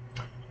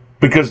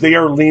 Because they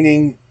are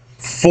leaning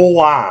full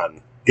on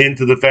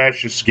into the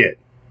fascist skid.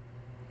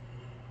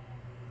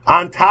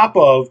 On top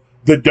of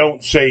the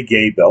Don't Say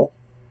Gay bill,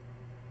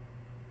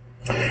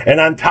 and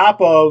on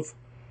top of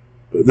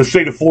the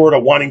state of Florida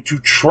wanting to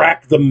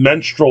track the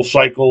menstrual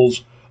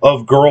cycles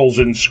of girls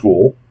in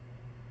school,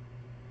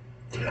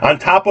 on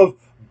top of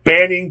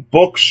banning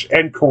books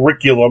and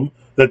curriculum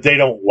that they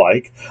don't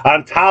like,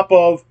 on top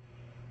of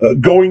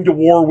going to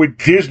war with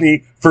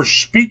Disney for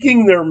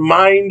speaking their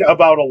mind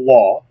about a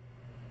law,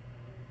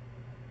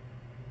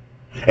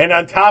 and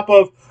on top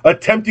of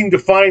attempting to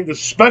find the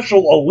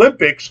Special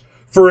Olympics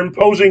for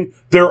imposing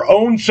their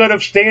own set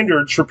of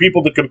standards for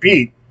people to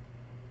compete,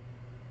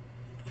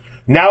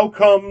 now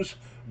comes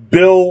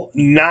Bill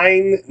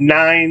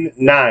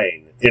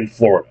 999 in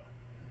Florida.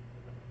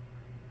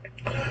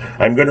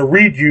 I'm going to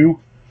read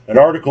you an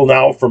article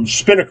now from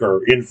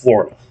Spinnaker in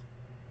Florida.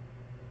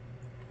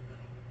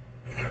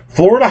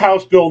 Florida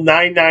House Bill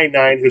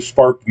 999 has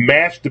sparked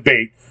mass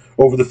debate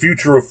over the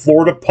future of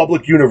Florida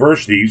public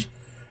universities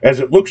as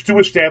it looks to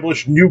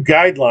establish new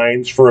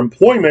guidelines for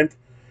employment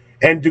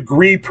and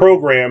degree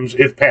programs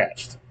if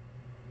passed.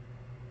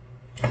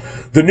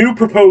 The new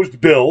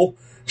proposed bill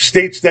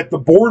states that the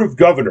Board of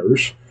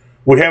Governors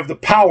would have the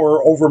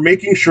power over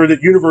making sure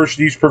that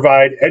universities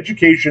provide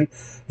education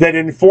that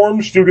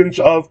informs students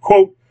of,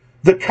 quote,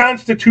 the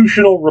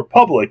constitutional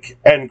republic,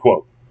 end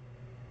quote.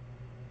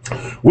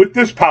 With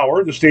this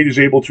power, the state is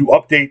able to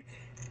update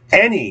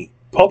any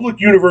public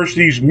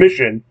university's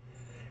mission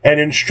and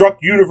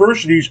instruct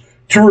universities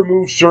to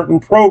remove certain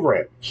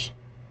programs.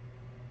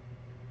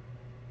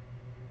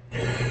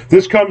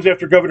 This comes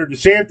after Governor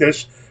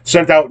DeSantis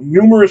sent out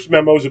numerous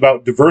memos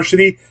about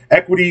diversity,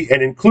 equity,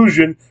 and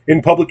inclusion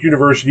in public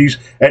universities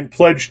and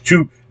pledged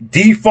to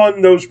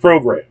defund those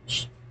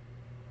programs.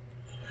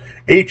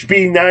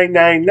 HB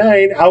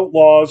 999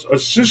 outlines a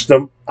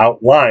system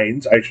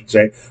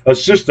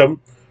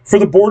for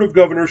the Board of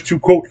Governors to,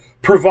 quote,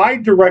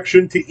 provide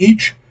direction to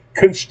each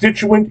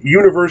constituent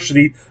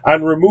university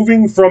on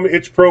removing from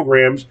its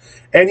programs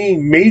any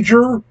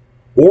major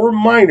or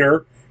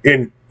minor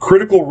in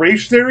critical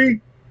race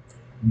theory,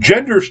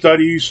 gender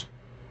studies,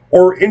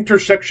 or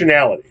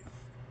intersectionality.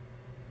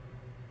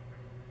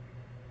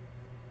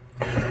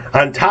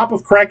 On top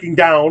of cracking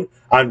down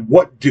on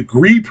what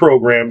degree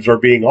programs are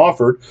being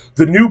offered,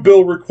 the new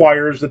bill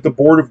requires that the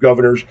Board of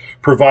Governors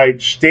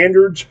provide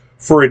standards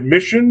for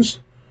admissions,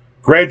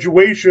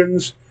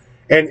 graduations,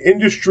 and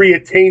industry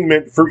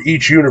attainment for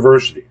each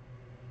university.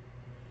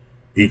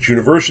 Each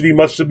university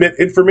must submit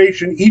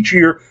information each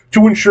year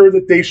to ensure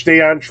that they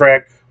stay on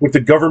track with the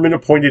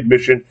government-appointed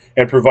mission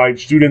and provide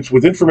students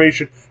with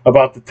information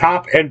about the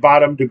top and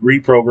bottom degree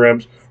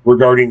programs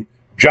regarding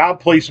job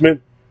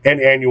placement and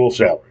annual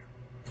salary.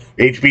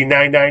 HB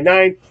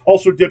 999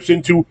 also dips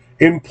into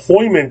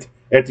employment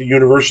at the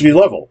university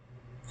level.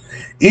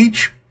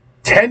 Each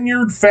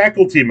tenured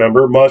faculty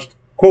member must,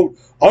 quote,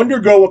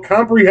 undergo a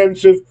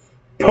comprehensive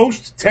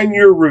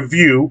post-tenure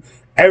review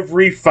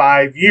every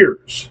 5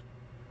 years.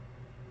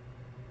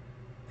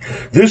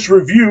 This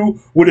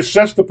review would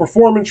assess the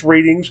performance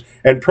ratings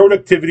and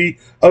productivity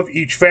of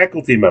each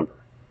faculty member.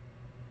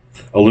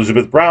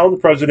 Elizabeth Brown, the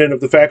president of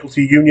the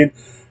faculty union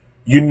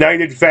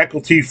United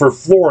Faculty for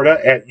Florida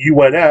at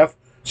UNF,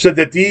 said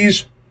that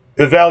these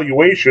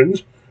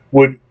evaluations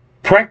would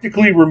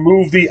practically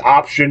remove the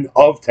option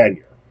of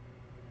tenure.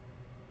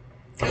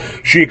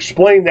 She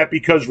explained that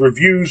because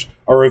reviews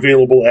are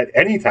available at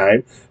any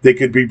time, they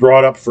could be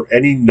brought up for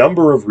any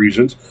number of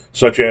reasons,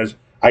 such as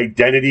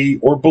identity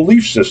or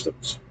belief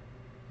systems.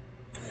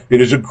 It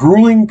is a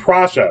grueling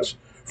process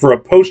for a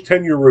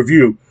post-tenure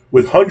review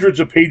with hundreds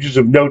of pages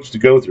of notes to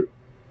go through.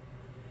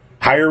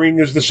 Hiring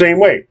is the same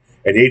way,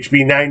 and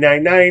HB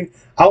 999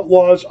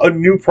 outlaws a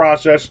new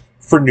process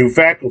for new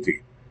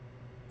faculty.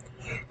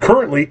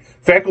 Currently,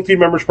 faculty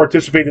members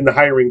participate in the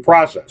hiring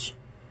process.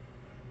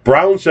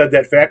 Brown said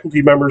that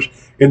faculty members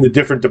in the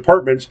different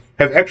departments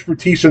have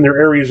expertise in their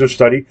areas of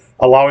study,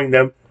 allowing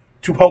them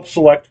to help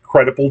select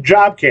credible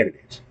job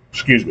candidates.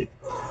 Excuse me.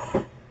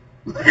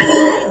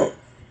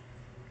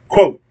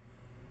 Quote,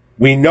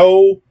 we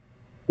know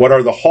what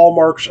are the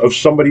hallmarks of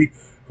somebody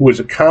who is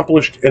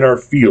accomplished in our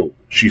field,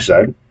 she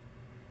said.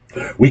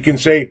 We can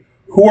say,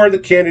 who are the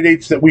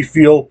candidates that we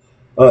feel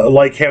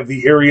like have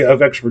the area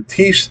of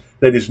expertise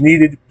that is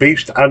needed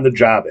based on the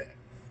job ad.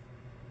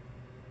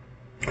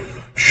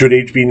 Should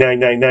HB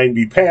 999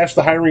 be passed,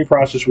 the hiring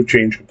process would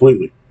change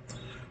completely.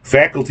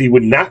 Faculty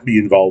would not be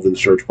involved in the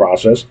search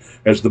process,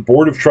 as the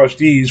Board of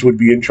Trustees would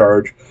be in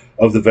charge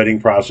of the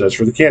vetting process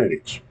for the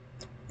candidates.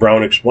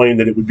 Brown explained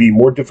that it would be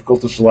more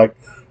difficult to select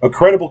a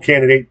credible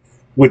candidate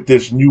with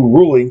this new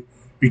ruling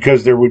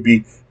because there would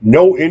be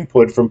no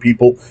input from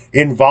people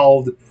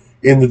involved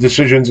in the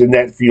decisions in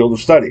that field of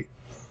study.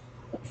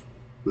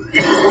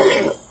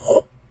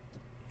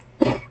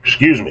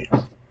 Excuse me.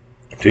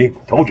 See,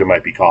 told you I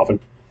might be coughing.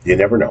 You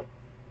never know.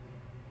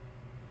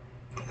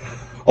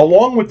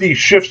 Along with these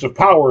shifts of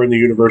power in the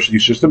university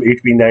system,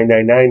 HB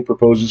 999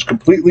 proposes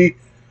completely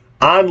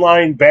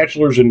online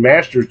bachelor's and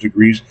master's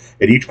degrees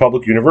at each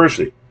public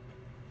university.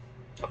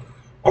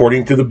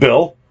 According to the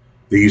bill,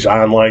 these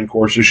online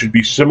courses should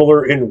be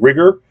similar in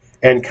rigor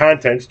and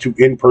content to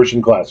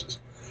in-person classes.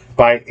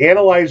 By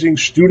analyzing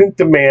student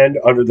demand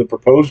under the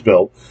proposed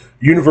bill,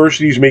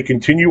 universities may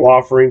continue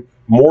offering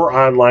more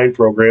online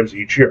programs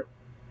each year.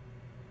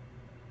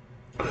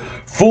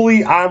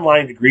 Fully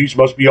online degrees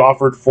must be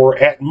offered for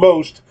at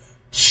most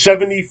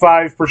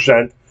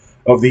 75%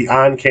 of the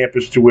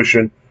on-campus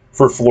tuition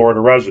for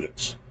Florida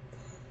residents.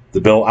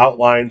 The bill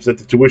outlines that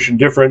the tuition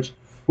difference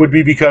would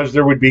be because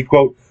there would be,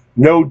 quote,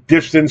 no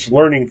distance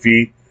learning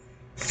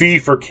fee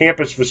for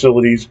campus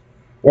facilities,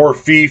 or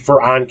fee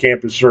for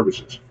on-campus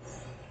services.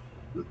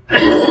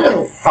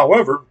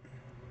 However,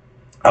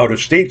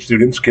 out-of-state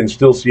students can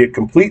still see a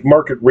complete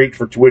market rate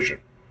for tuition.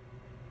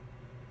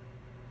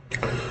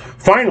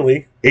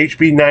 Finally,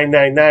 HB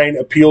 999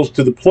 appeals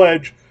to the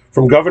pledge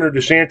from Governor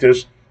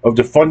DeSantis of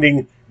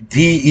defunding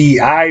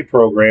DEI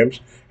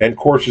programs and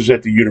courses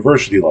at the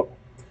university level.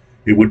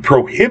 It would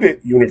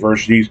prohibit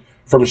universities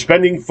from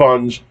spending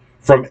funds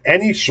from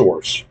any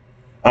source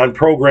on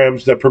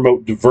programs that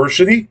promote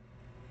diversity,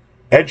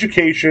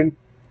 education,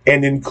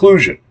 and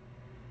inclusion.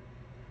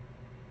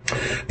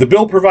 The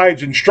bill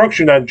provides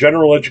instruction on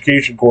general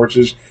education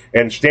courses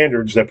and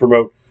standards that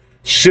promote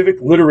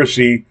civic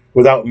literacy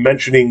without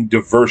mentioning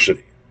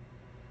diversity.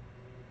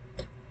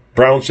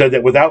 Brown said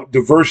that without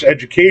diverse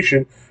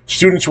education,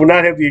 students will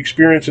not have the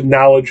experience and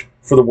knowledge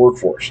for the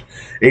workforce.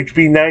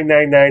 HB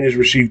 999 has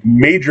received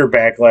major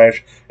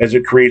backlash as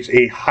it creates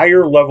a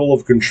higher level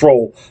of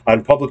control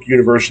on public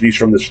universities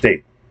from the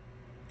state.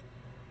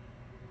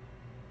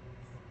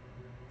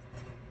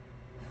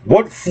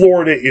 What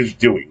Florida is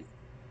doing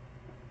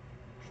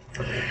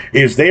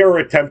is they are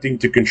attempting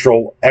to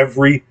control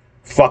every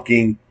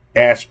fucking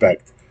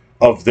aspect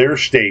of their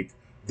state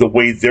the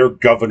way their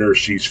governor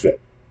sees fit.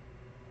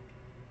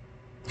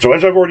 So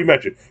as I've already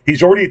mentioned,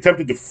 he's already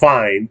attempted to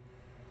fine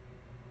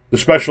the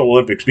Special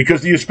Olympics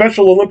because the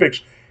Special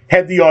Olympics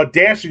had the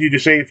audacity to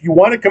say, if you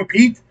want to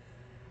compete,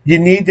 you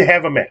need to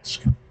have a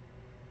mask.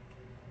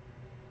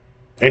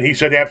 And he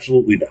said,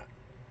 absolutely not.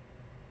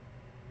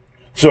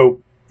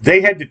 So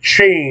they had to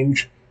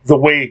change the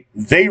way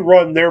they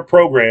run their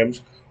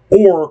programs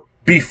or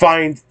be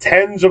fined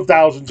tens of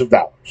thousands of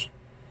dollars.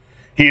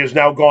 He has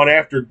now gone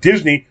after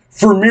Disney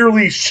for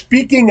merely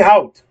speaking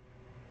out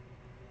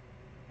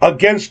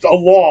against a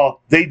law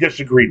they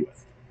disagreed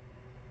with.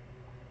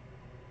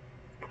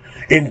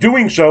 In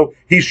doing so,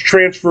 he's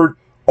transferred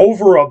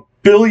over $1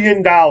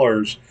 billion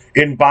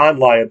in bond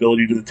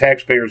liability to the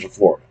taxpayers of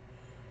Florida.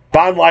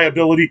 Bond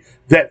liability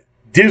that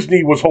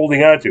Disney was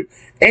holding on to,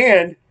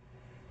 and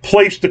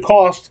placed the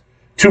cost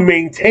to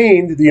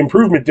maintain the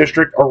improvement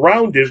district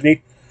around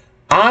Disney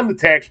on the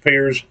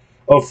taxpayers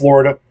of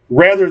Florida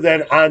rather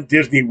than on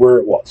Disney where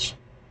it was.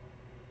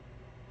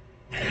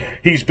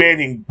 He's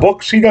banning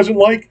books he doesn't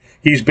like.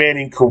 He's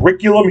banning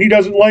curriculum he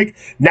doesn't like.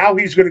 Now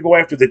he's going to go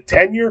after the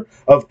tenure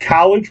of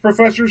college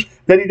professors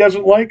that he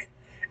doesn't like.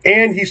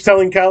 And he's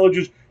telling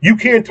colleges, you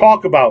can't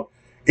talk about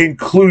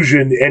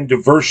inclusion and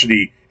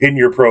diversity in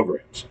your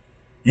programs.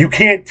 You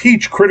can't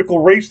teach critical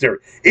race theory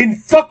in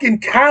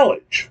fucking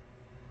college.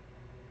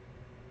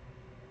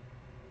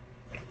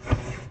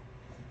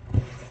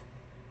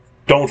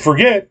 Don't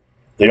forget,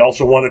 they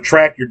also want to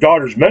track your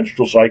daughter's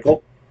menstrual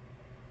cycle.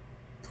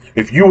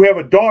 If you have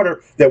a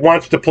daughter that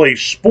wants to play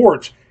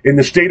sports in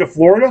the state of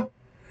Florida,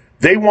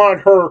 they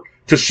want her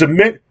to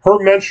submit her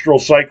menstrual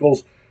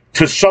cycles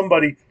to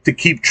somebody to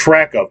keep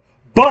track of.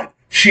 But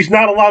she's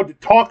not allowed to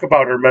talk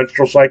about her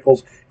menstrual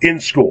cycles in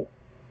school.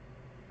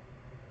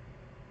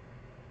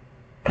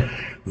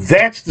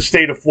 That's the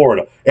state of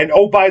Florida. And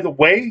oh, by the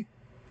way,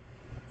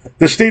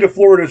 the state of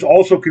Florida is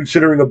also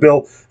considering a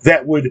bill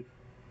that would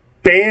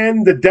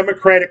ban the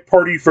Democratic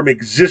Party from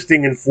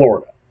existing in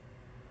Florida.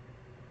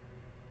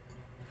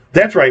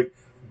 That's right.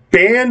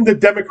 Ban the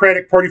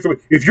Democratic Party from...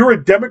 If you're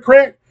a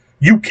Democrat,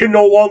 you can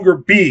no longer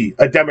be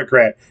a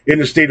Democrat in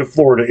the state of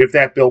Florida if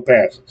that bill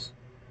passes.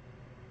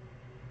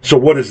 So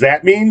what does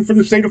that mean for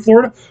the state of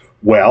Florida?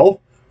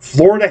 Well,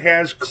 Florida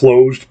has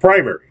closed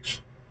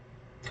primaries.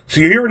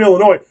 So here in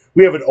Illinois,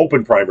 we have an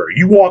open primary.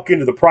 You walk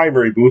into the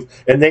primary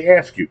booth and they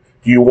ask you,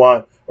 do you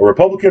want a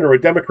Republican or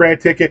a Democrat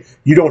ticket?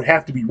 You don't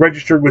have to be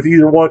registered with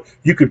either one.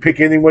 You can pick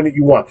anyone that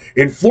you want.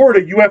 In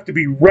Florida, you have to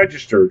be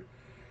registered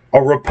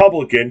a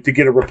Republican to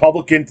get a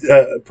Republican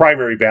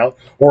primary ballot,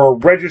 or a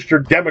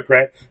registered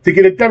Democrat to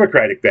get a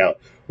Democratic ballot.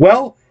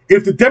 Well,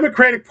 if the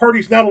Democratic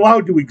Party's not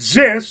allowed to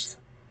exist,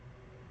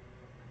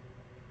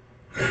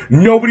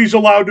 nobody's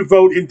allowed to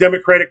vote in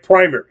Democratic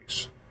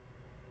primaries.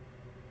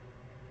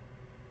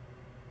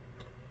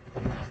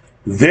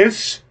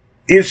 This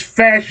is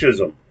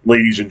fascism,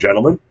 ladies and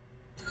gentlemen.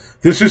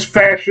 This is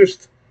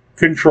fascist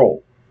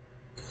control.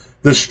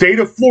 The state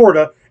of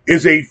Florida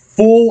is a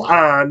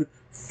full-on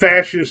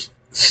fascist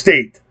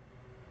state.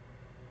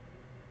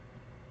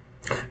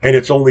 And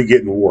it's only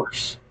getting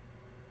worse.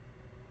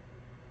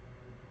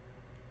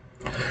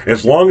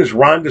 As long as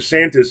Ron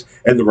DeSantis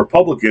and the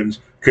Republicans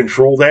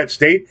control that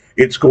state,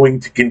 it's going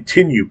to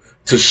continue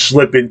to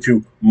slip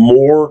into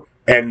more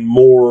and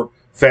more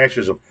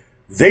fascism.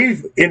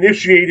 They've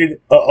initiated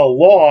a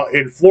law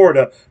in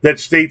Florida that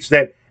states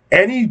that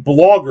any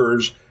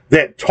bloggers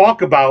that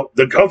talk about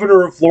the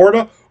governor of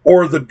Florida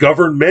or the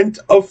government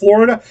of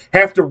Florida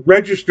have to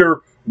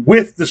register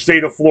with the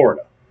state of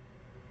Florida.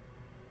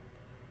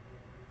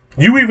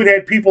 You even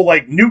had people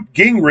like Newt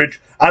Gingrich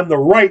on the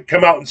right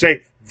come out and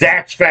say,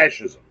 that's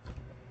fascism.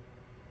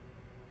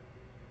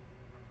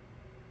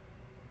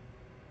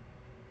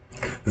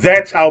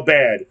 That's how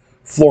bad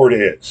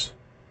Florida is.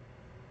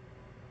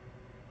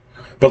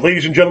 But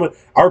ladies and gentlemen,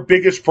 our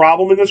biggest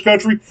problem in this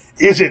country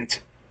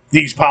isn't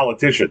these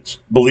politicians,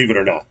 believe it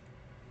or not.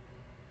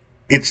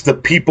 It's the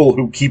people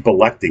who keep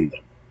electing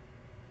them.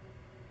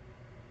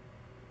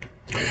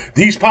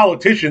 These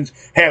politicians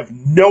have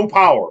no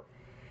power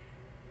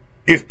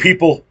if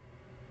people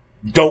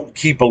don't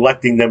keep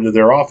electing them to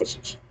their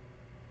offices.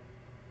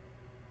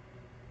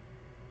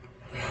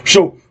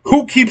 So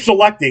who keeps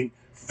electing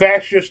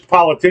fascist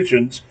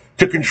politicians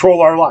to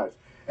control our lives?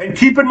 And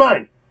keep in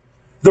mind,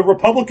 the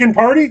Republican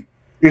Party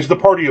is the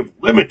party of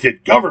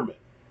limited government.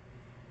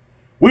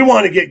 We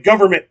want to get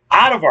government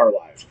out of our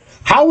lives.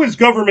 How is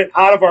government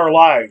out of our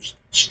lives,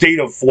 state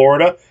of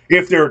Florida,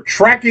 if they're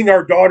tracking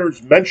our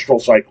daughters' menstrual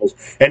cycles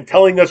and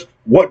telling us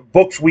what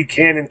books we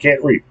can and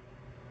can't read?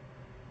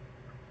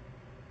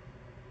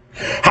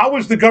 How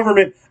is the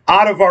government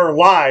out of our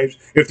lives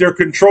if they're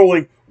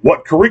controlling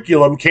what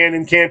curriculum can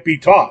and can't be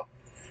taught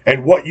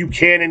and what you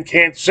can and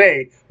can't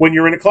say when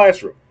you're in a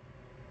classroom?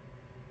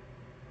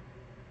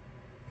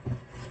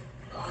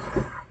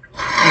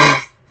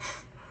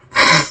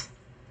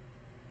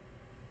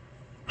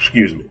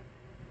 Excuse me.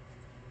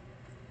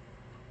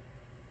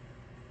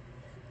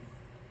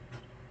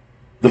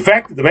 The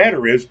fact of the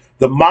matter is,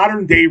 the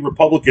modern day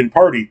Republican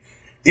Party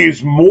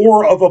is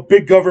more of a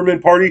big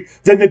government party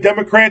than the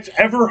Democrats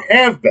ever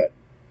have been.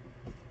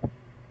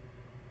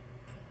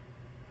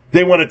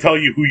 They want to tell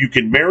you who you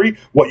can marry,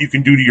 what you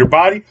can do to your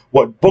body,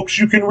 what books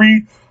you can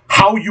read,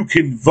 how you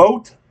can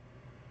vote,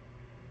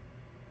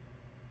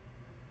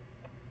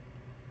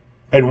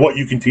 and what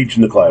you can teach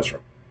in the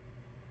classroom.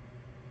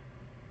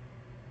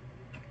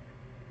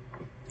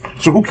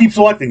 So who keeps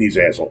electing these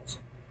assholes?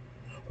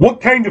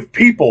 What kind of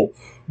people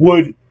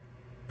would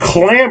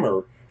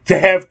clamor to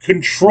have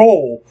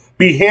control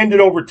be handed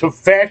over to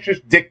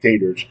fascist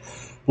dictators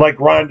like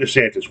Ron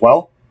DeSantis?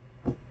 Well,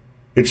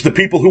 it's the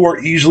people who are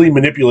easily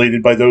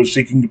manipulated by those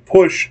seeking to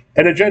push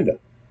an agenda.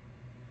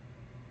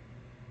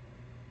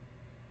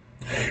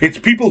 It's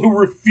people who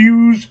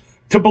refuse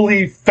to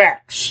believe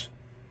facts.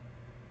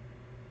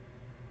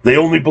 They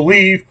only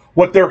believe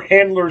what their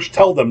handlers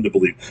tell them to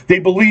believe. They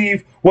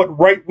believe what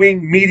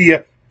right-wing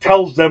media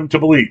tells them to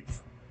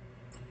believe.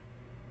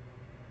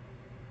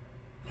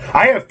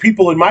 I have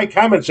people in my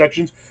comment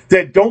sections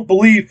that don't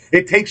believe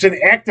it takes an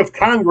act of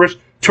Congress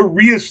to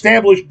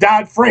reestablish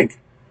Dodd-Frank.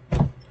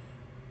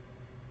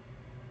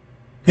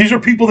 These are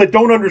people that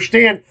don't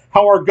understand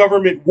how our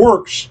government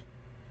works,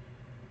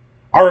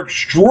 are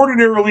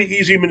extraordinarily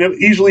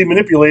easily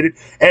manipulated,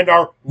 and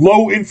are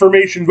low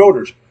information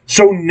voters.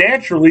 So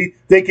naturally,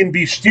 they can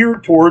be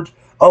steered towards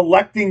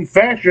electing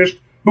fascists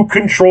who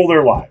control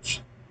their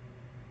lives.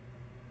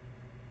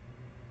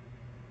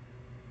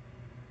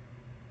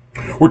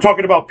 We're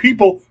talking about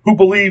people who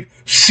believe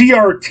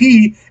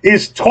CRT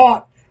is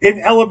taught in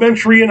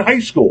elementary and high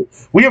school.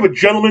 We have a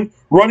gentleman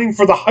running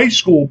for the high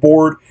school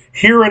board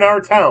here in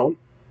our town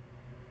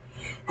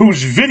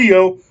whose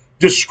video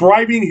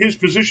describing his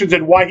positions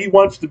and why he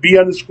wants to be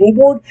on the school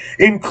board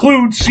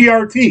includes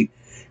CRT.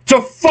 It's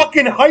a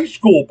fucking high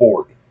school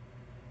board.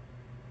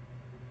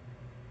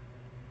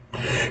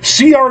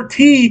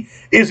 CRT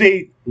is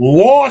a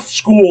law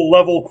school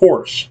level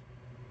course.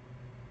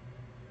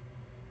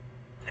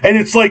 And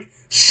it's like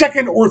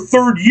second or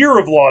third year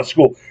of law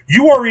school.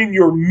 You are in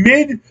your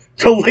mid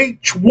to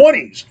late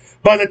 20s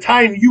by the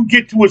time you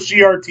get to a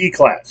CRT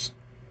class.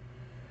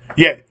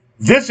 Yet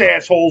this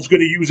asshole is going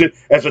to use it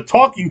as a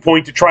talking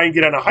point to try and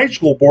get on a high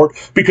school board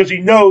because he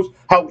knows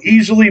how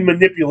easily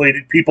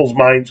manipulated people's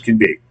minds can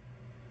be.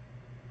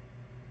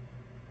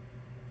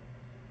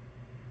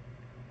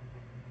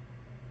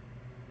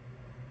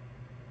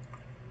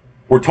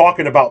 We're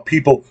talking about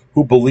people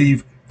who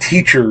believe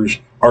teachers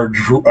are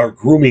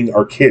grooming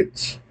our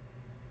kids.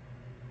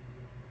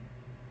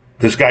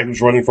 This guy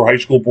who's running for high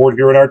school board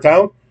here in our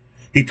town,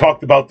 he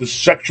talked about the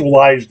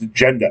sexualized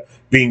agenda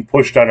being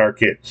pushed on our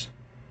kids.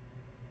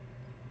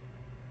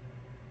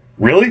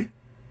 Really?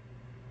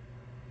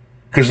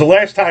 Because the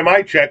last time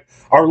I checked,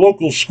 our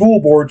local school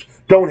boards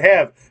don't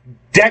have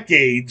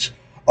decades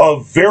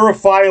of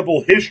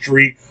verifiable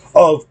history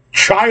of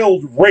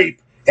child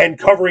rape and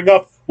covering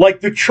up like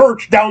the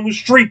church down the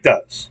street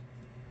does.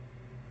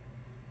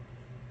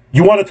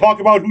 You want to talk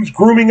about who's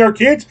grooming our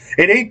kids?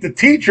 It ain't the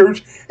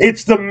teachers,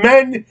 it's the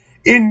men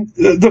in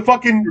the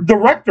fucking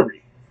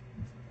directory.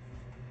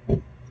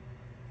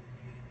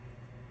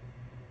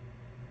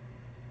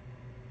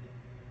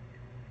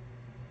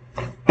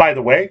 By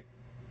the way,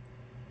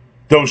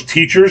 those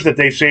teachers that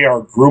they say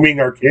are grooming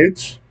our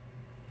kids,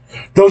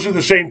 those are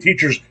the same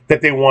teachers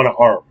that they want to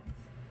arm.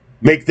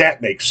 Make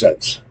that make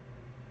sense.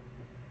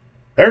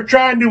 They're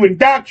trying to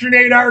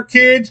indoctrinate our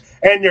kids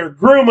and they're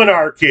grooming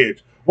our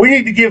kids. We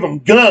need to give them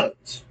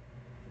guns.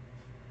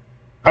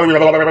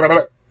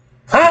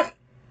 Huh?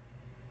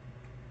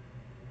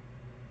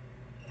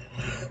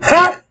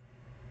 Huh?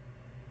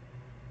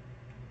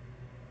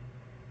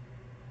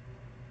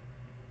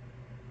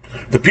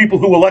 The people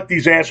who elect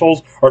these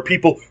assholes are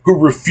people who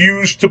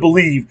refuse to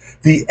believe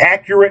the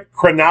accurate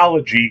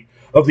chronology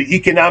of the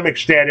economic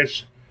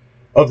status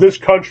of this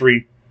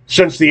country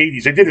since the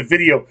 80s. I did a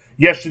video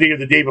yesterday or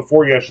the day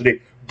before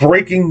yesterday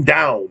breaking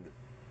down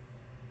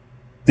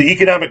the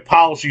economic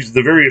policies of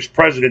the various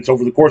presidents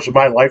over the course of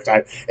my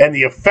lifetime and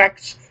the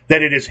effects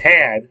that it has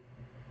had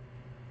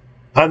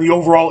on the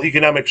overall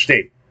economic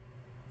state.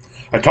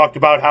 I talked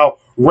about how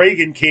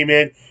Reagan came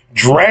in,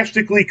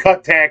 drastically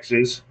cut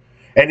taxes,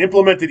 and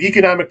implemented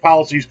economic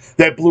policies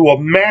that blew a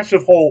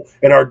massive hole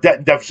in our debt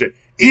and deficit.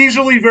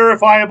 Easily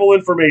verifiable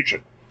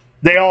information.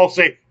 They all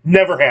say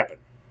never happened.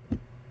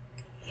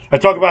 I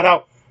talk about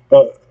how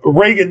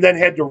Reagan then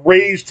had to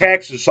raise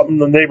taxes, something in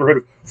the neighborhood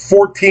of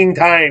 14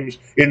 times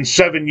in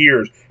 7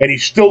 years, and he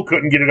still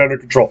couldn't get it under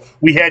control.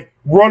 We had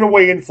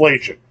runaway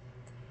inflation.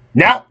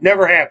 Now,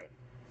 never happened.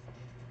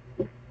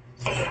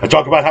 I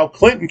talk about how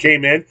Clinton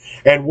came in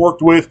and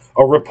worked with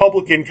a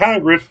Republican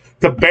Congress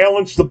to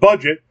balance the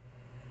budget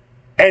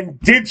and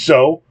did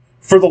so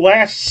for the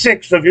last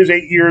 6 of his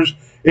 8 years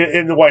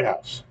in the White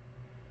House.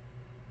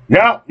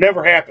 No,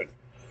 never happened.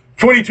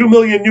 22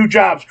 million new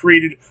jobs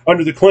created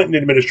under the Clinton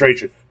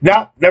administration.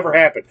 No, never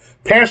happened.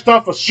 Passed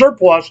off a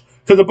surplus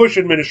to the Bush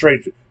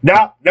administration.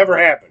 No, never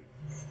happened.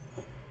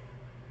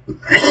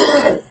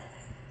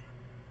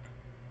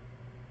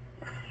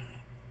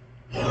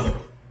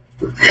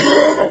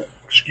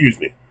 Excuse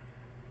me.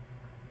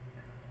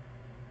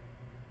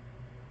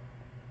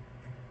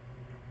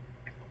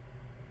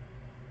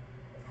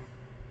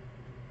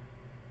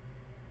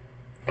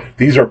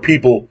 These are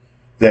people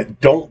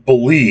that don't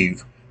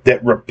believe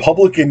that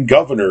Republican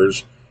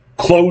governors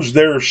closed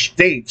their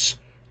states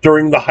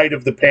during the height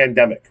of the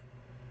pandemic.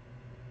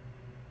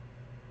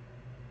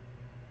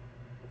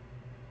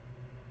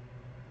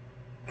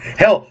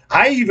 Hell,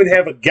 I even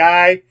have a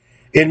guy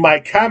in my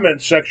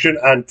comment section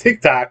on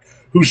TikTok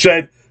who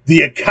said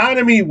the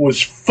economy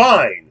was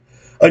fine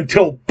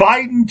until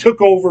Biden took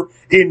over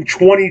in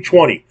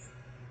 2020.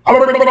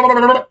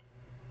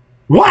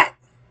 What?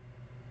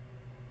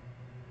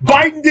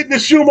 Biden didn't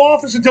assume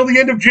office until the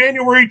end of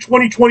January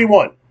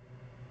 2021.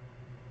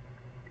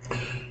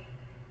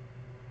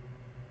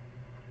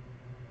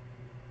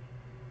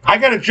 I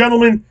got a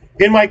gentleman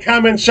in my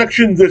comment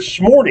section this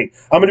morning,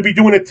 I'm going to be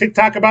doing a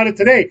TikTok about it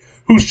today,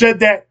 who said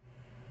that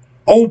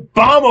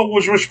Obama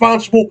was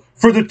responsible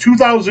for the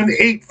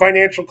 2008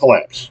 financial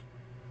collapse.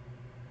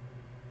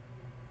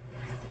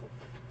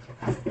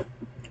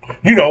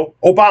 You know,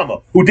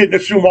 Obama, who didn't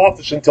assume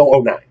office until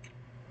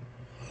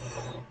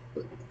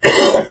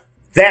 2009.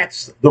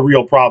 That's the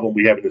real problem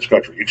we have in this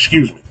country.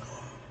 Excuse me.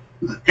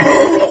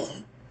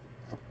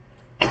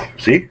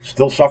 See?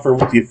 Still suffering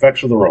with the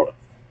effects of the Rona.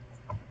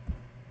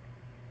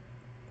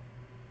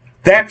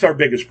 That's our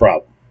biggest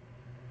problem.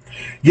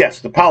 Yes,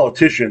 the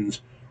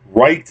politicians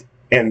write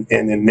and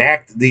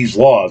enact these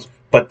laws,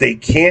 but they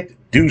can't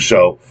do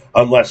so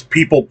unless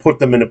people put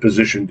them in a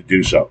position to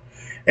do so.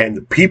 And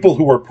the people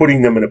who are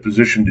putting them in a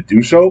position to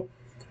do so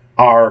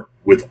are,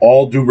 with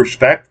all due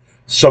respect,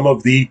 some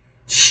of the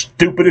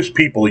stupidest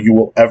people you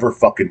will ever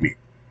fucking meet.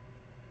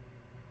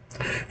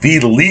 The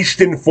least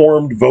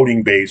informed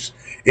voting base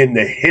in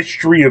the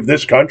history of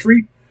this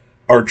country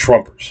are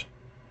Trumpers.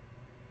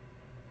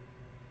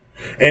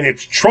 And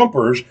it's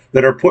Trumpers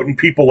that are putting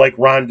people like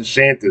Ron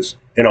DeSantis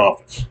in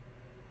office.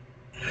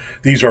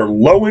 These are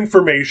low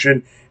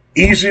information,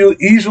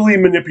 easily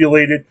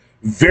manipulated,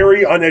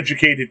 very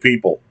uneducated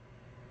people.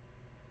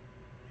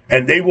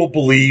 And they will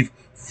believe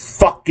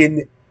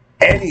fucking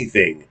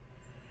anything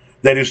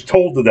that is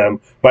told to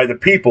them by the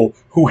people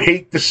who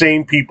hate the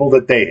same people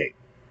that they hate.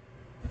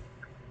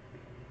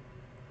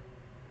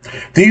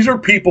 These are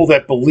people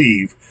that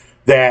believe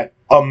that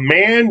a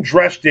man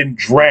dressed in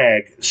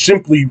drag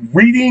simply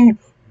reading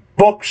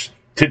books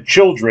to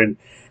children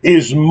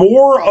is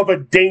more of a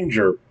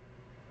danger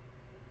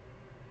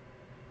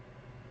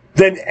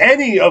than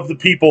any of the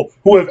people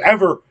who have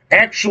ever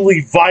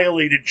actually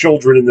violated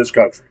children in this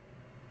country.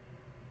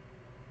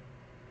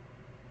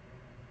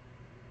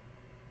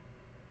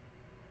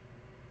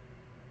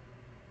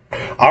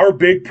 Our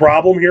big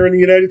problem here in the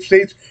United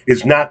States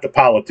is not the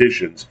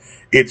politicians.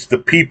 It's the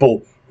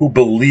people who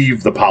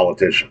believe the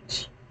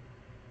politicians.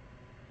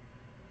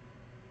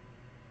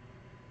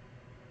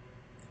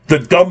 The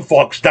dumb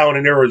fucks down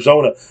in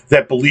Arizona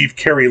that believe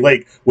Carrie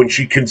Lake when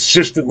she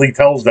consistently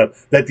tells them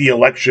that the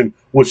election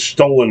was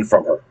stolen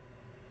from her.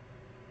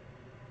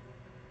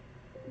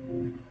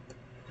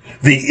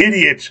 The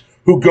idiots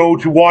who go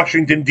to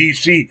Washington,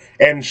 D.C.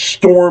 and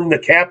storm the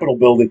Capitol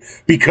building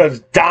because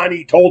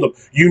Donnie told them,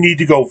 you need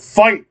to go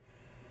fight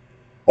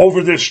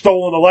over this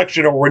stolen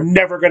election or we're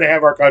never going to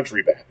have our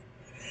country back.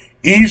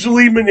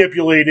 Easily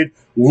manipulated,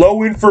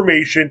 low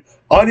information,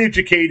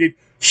 uneducated,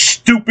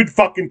 stupid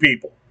fucking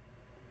people.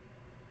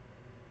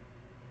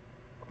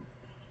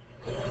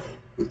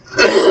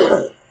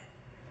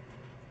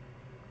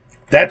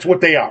 That's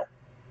what they are.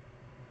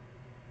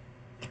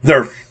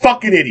 They're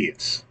fucking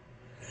idiots.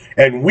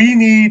 And we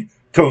need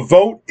to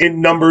vote in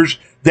numbers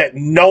that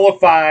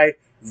nullify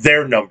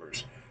their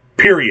numbers.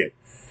 Period.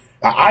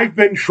 I've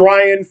been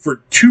trying for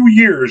 2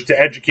 years to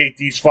educate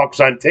these fucks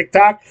on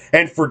TikTok,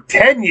 and for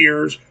 10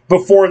 years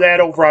before that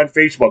over on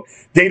Facebook.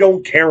 They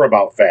don't care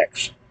about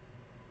facts.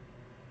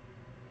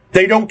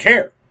 They don't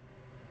care.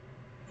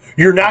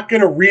 You're not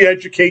going to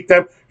re-educate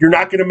them. You're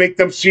not going to make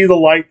them see the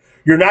light.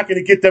 You're not going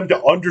to get them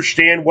to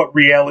understand what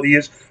reality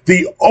is.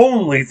 The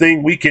only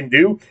thing we can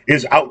do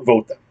is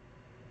outvote them.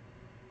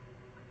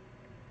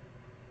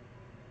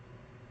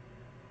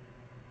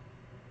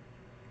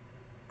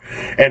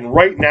 And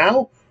right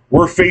now,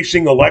 we're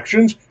facing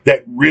elections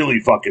that really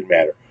fucking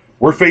matter.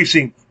 We're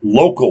facing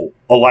local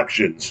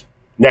elections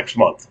next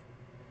month.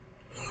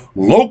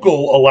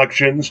 Local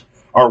elections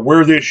are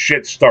where this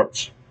shit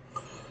starts.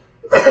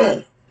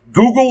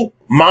 Google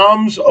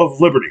Moms of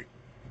Liberty.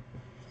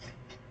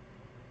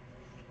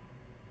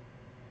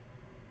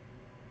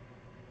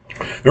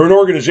 They're an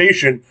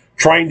organization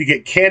trying to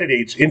get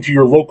candidates into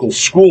your local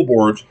school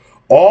boards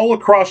all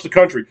across the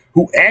country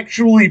who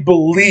actually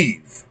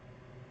believe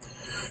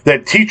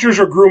that teachers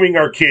are grooming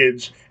our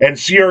kids and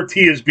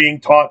CRT is being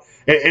taught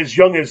as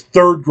young as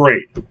 3rd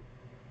grade.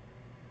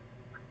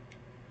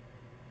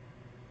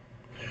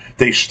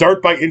 They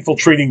start by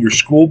infiltrating your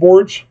school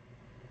boards,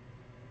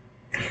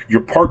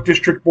 your park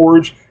district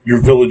boards,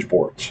 your village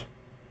boards,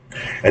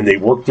 and they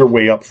work their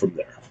way up from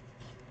there.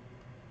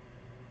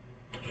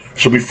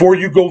 So before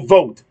you go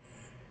vote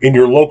in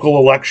your local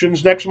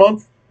elections next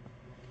month,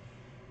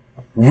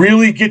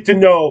 really get to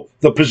know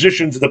the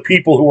positions of the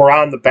people who are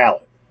on the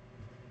ballot.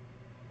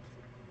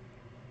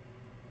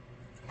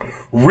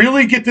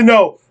 Really get to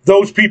know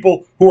those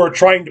people who are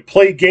trying to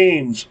play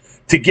games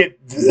to get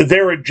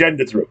their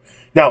agenda through.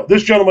 Now,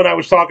 this gentleman I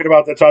was talking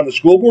about that's on the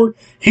school board,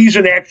 he's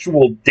an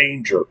actual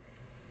danger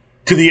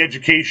to the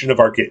education of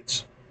our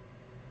kids.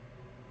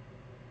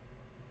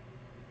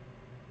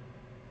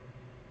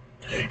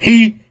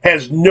 He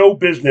has no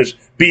business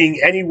being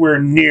anywhere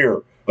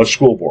near a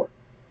school board.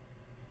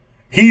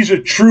 He's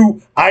a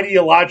true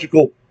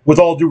ideological, with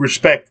all due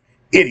respect,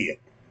 idiot.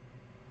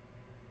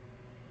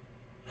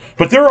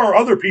 But there are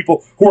other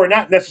people who are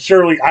not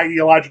necessarily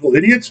ideological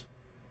idiots.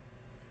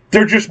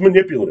 They're just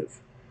manipulative.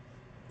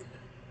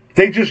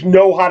 They just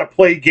know how to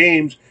play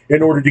games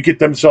in order to get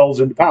themselves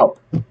into power.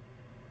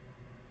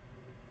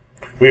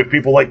 We have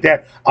people like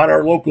that on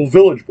our local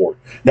village board.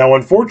 Now,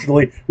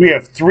 unfortunately, we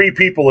have 3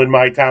 people in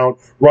my town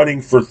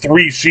running for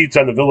 3 seats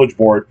on the village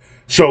board.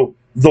 So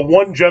the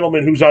one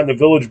gentleman who's on the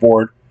village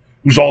board,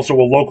 who's also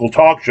a local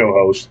talk show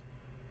host,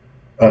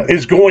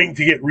 is going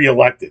to get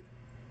reelected.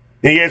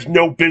 He has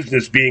no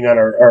business being on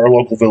our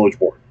local village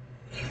board.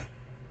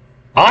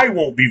 I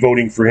won't be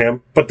voting for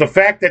him, but the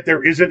fact that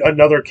there isn't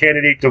another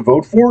candidate to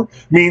vote for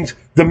means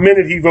the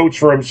minute he votes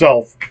for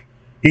himself,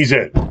 he's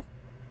in.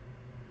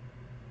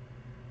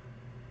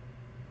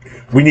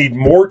 We need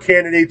more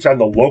candidates on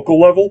the local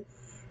level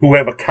who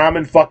have a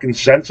common fucking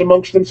sense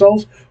amongst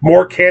themselves.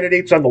 More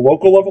candidates on the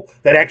local level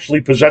that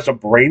actually possess a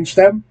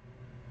brainstem.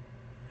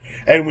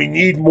 And we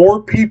need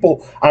more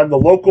people on the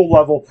local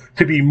level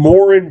to be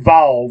more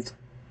involved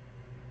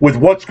with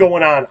what's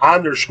going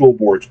on their school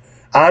boards,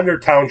 on their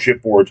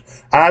township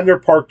boards, on their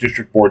park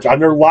district boards, on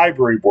their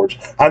library boards,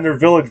 on their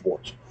village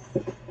boards.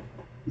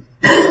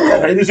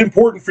 It is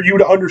important for you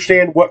to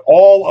understand what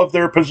all of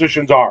their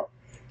positions are.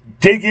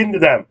 Dig into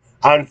them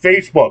on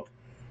Facebook,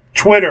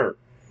 Twitter,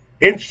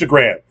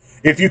 Instagram.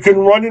 If you can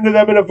run into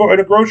them in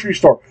a grocery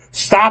store,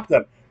 stop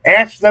them.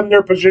 Ask them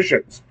their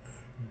positions.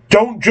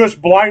 Don't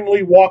just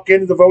blindly walk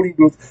into the voting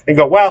booth and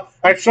go, well,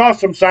 I saw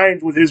some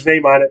signs with his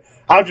name on it.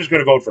 I'm just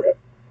going to vote for him.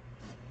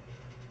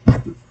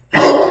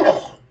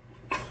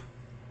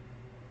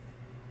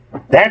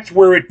 That's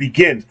where it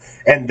begins.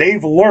 And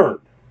they've learned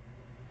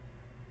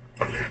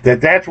that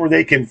that's where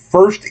they can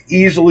first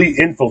easily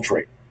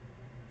infiltrate.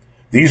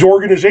 These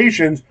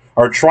organizations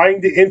are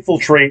trying to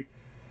infiltrate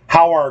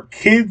how our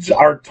kids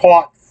are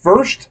taught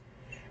first,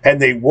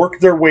 and they work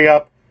their way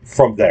up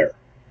from there.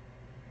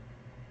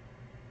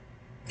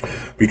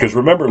 Because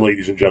remember,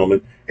 ladies and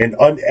gentlemen, an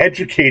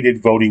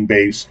uneducated voting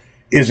base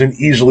is an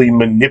easily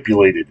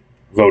manipulated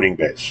voting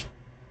base.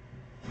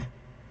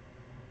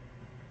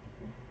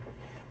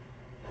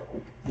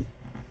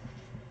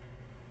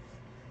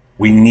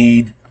 We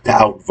need to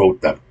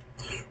outvote them.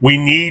 We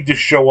need to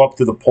show up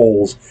to the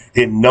polls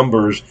in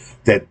numbers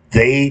that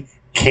they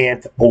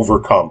can't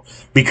overcome.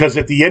 Because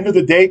at the end of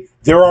the day,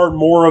 there are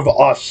more of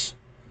us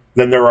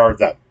than there are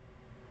them.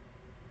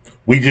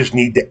 We just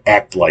need to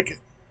act like it.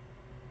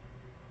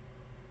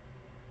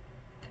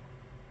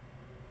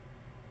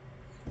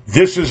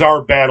 This is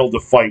our battle to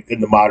fight in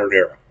the modern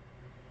era.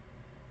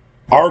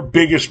 Our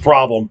biggest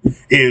problem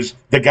is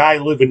the guy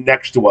living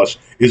next to us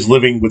is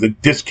living with a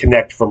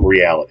disconnect from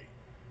reality.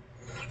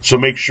 So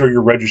make sure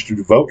you're registered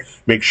to vote.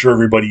 Make sure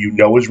everybody you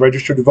know is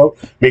registered to vote.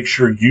 Make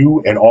sure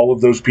you and all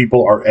of those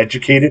people are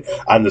educated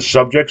on the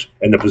subjects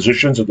and the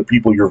positions of the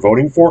people you're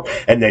voting for.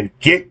 And then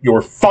get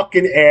your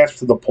fucking ass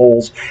to the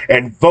polls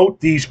and vote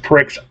these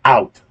pricks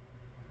out.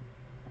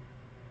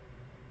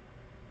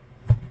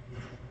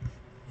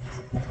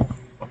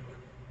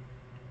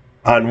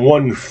 On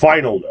one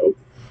final note,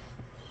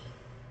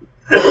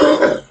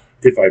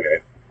 if I may,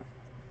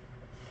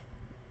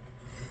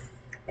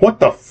 what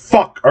the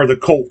fuck are the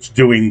Colts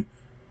doing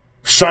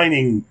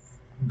signing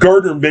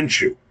Gardner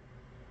Minshew?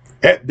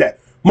 That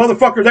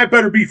motherfucker, that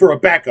better be for a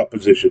backup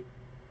position.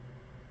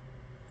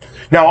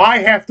 Now, I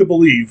have to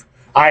believe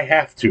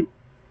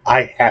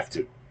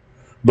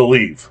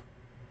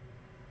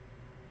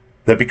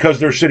that because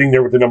they're sitting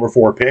there with the number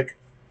 4 pick,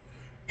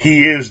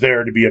 he is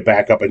there to be a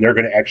backup, and they're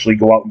going to actually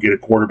go out and get a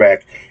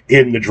quarterback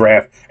in the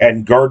draft,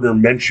 and Gardner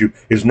Minshew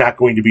is not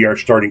going to be our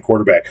starting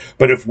quarterback.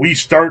 But if we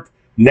start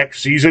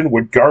next season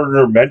with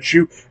Gardner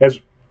Minshew as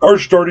our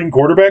starting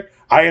quarterback,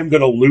 I am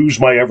going to lose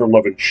my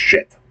ever-loving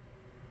shit.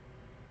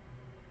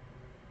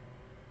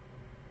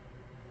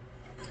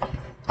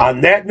 On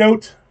that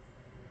note,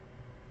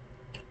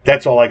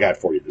 that's all I got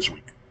for you this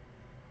week.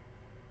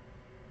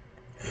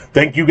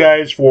 Thank you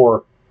guys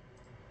for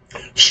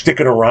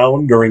sticking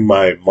around during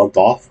my month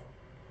off,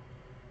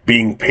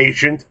 being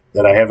patient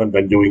that I haven't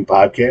been doing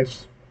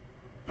podcasts.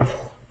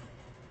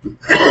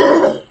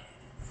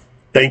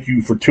 Thank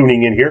you for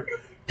tuning in here.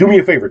 Do me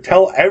a favor,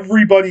 tell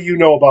everybody you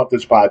know about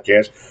this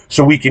podcast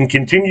so we can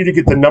continue to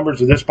get the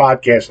numbers of this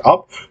podcast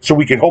up, so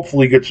we can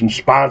hopefully get some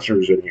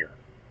sponsors in here.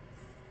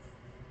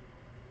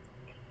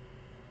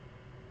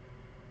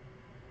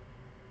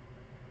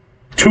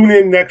 Tune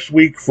in next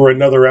week for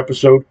another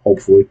episode,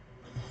 hopefully.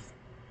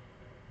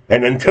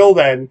 And until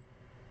then,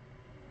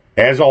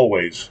 as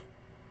always,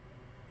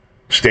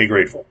 stay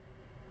grateful.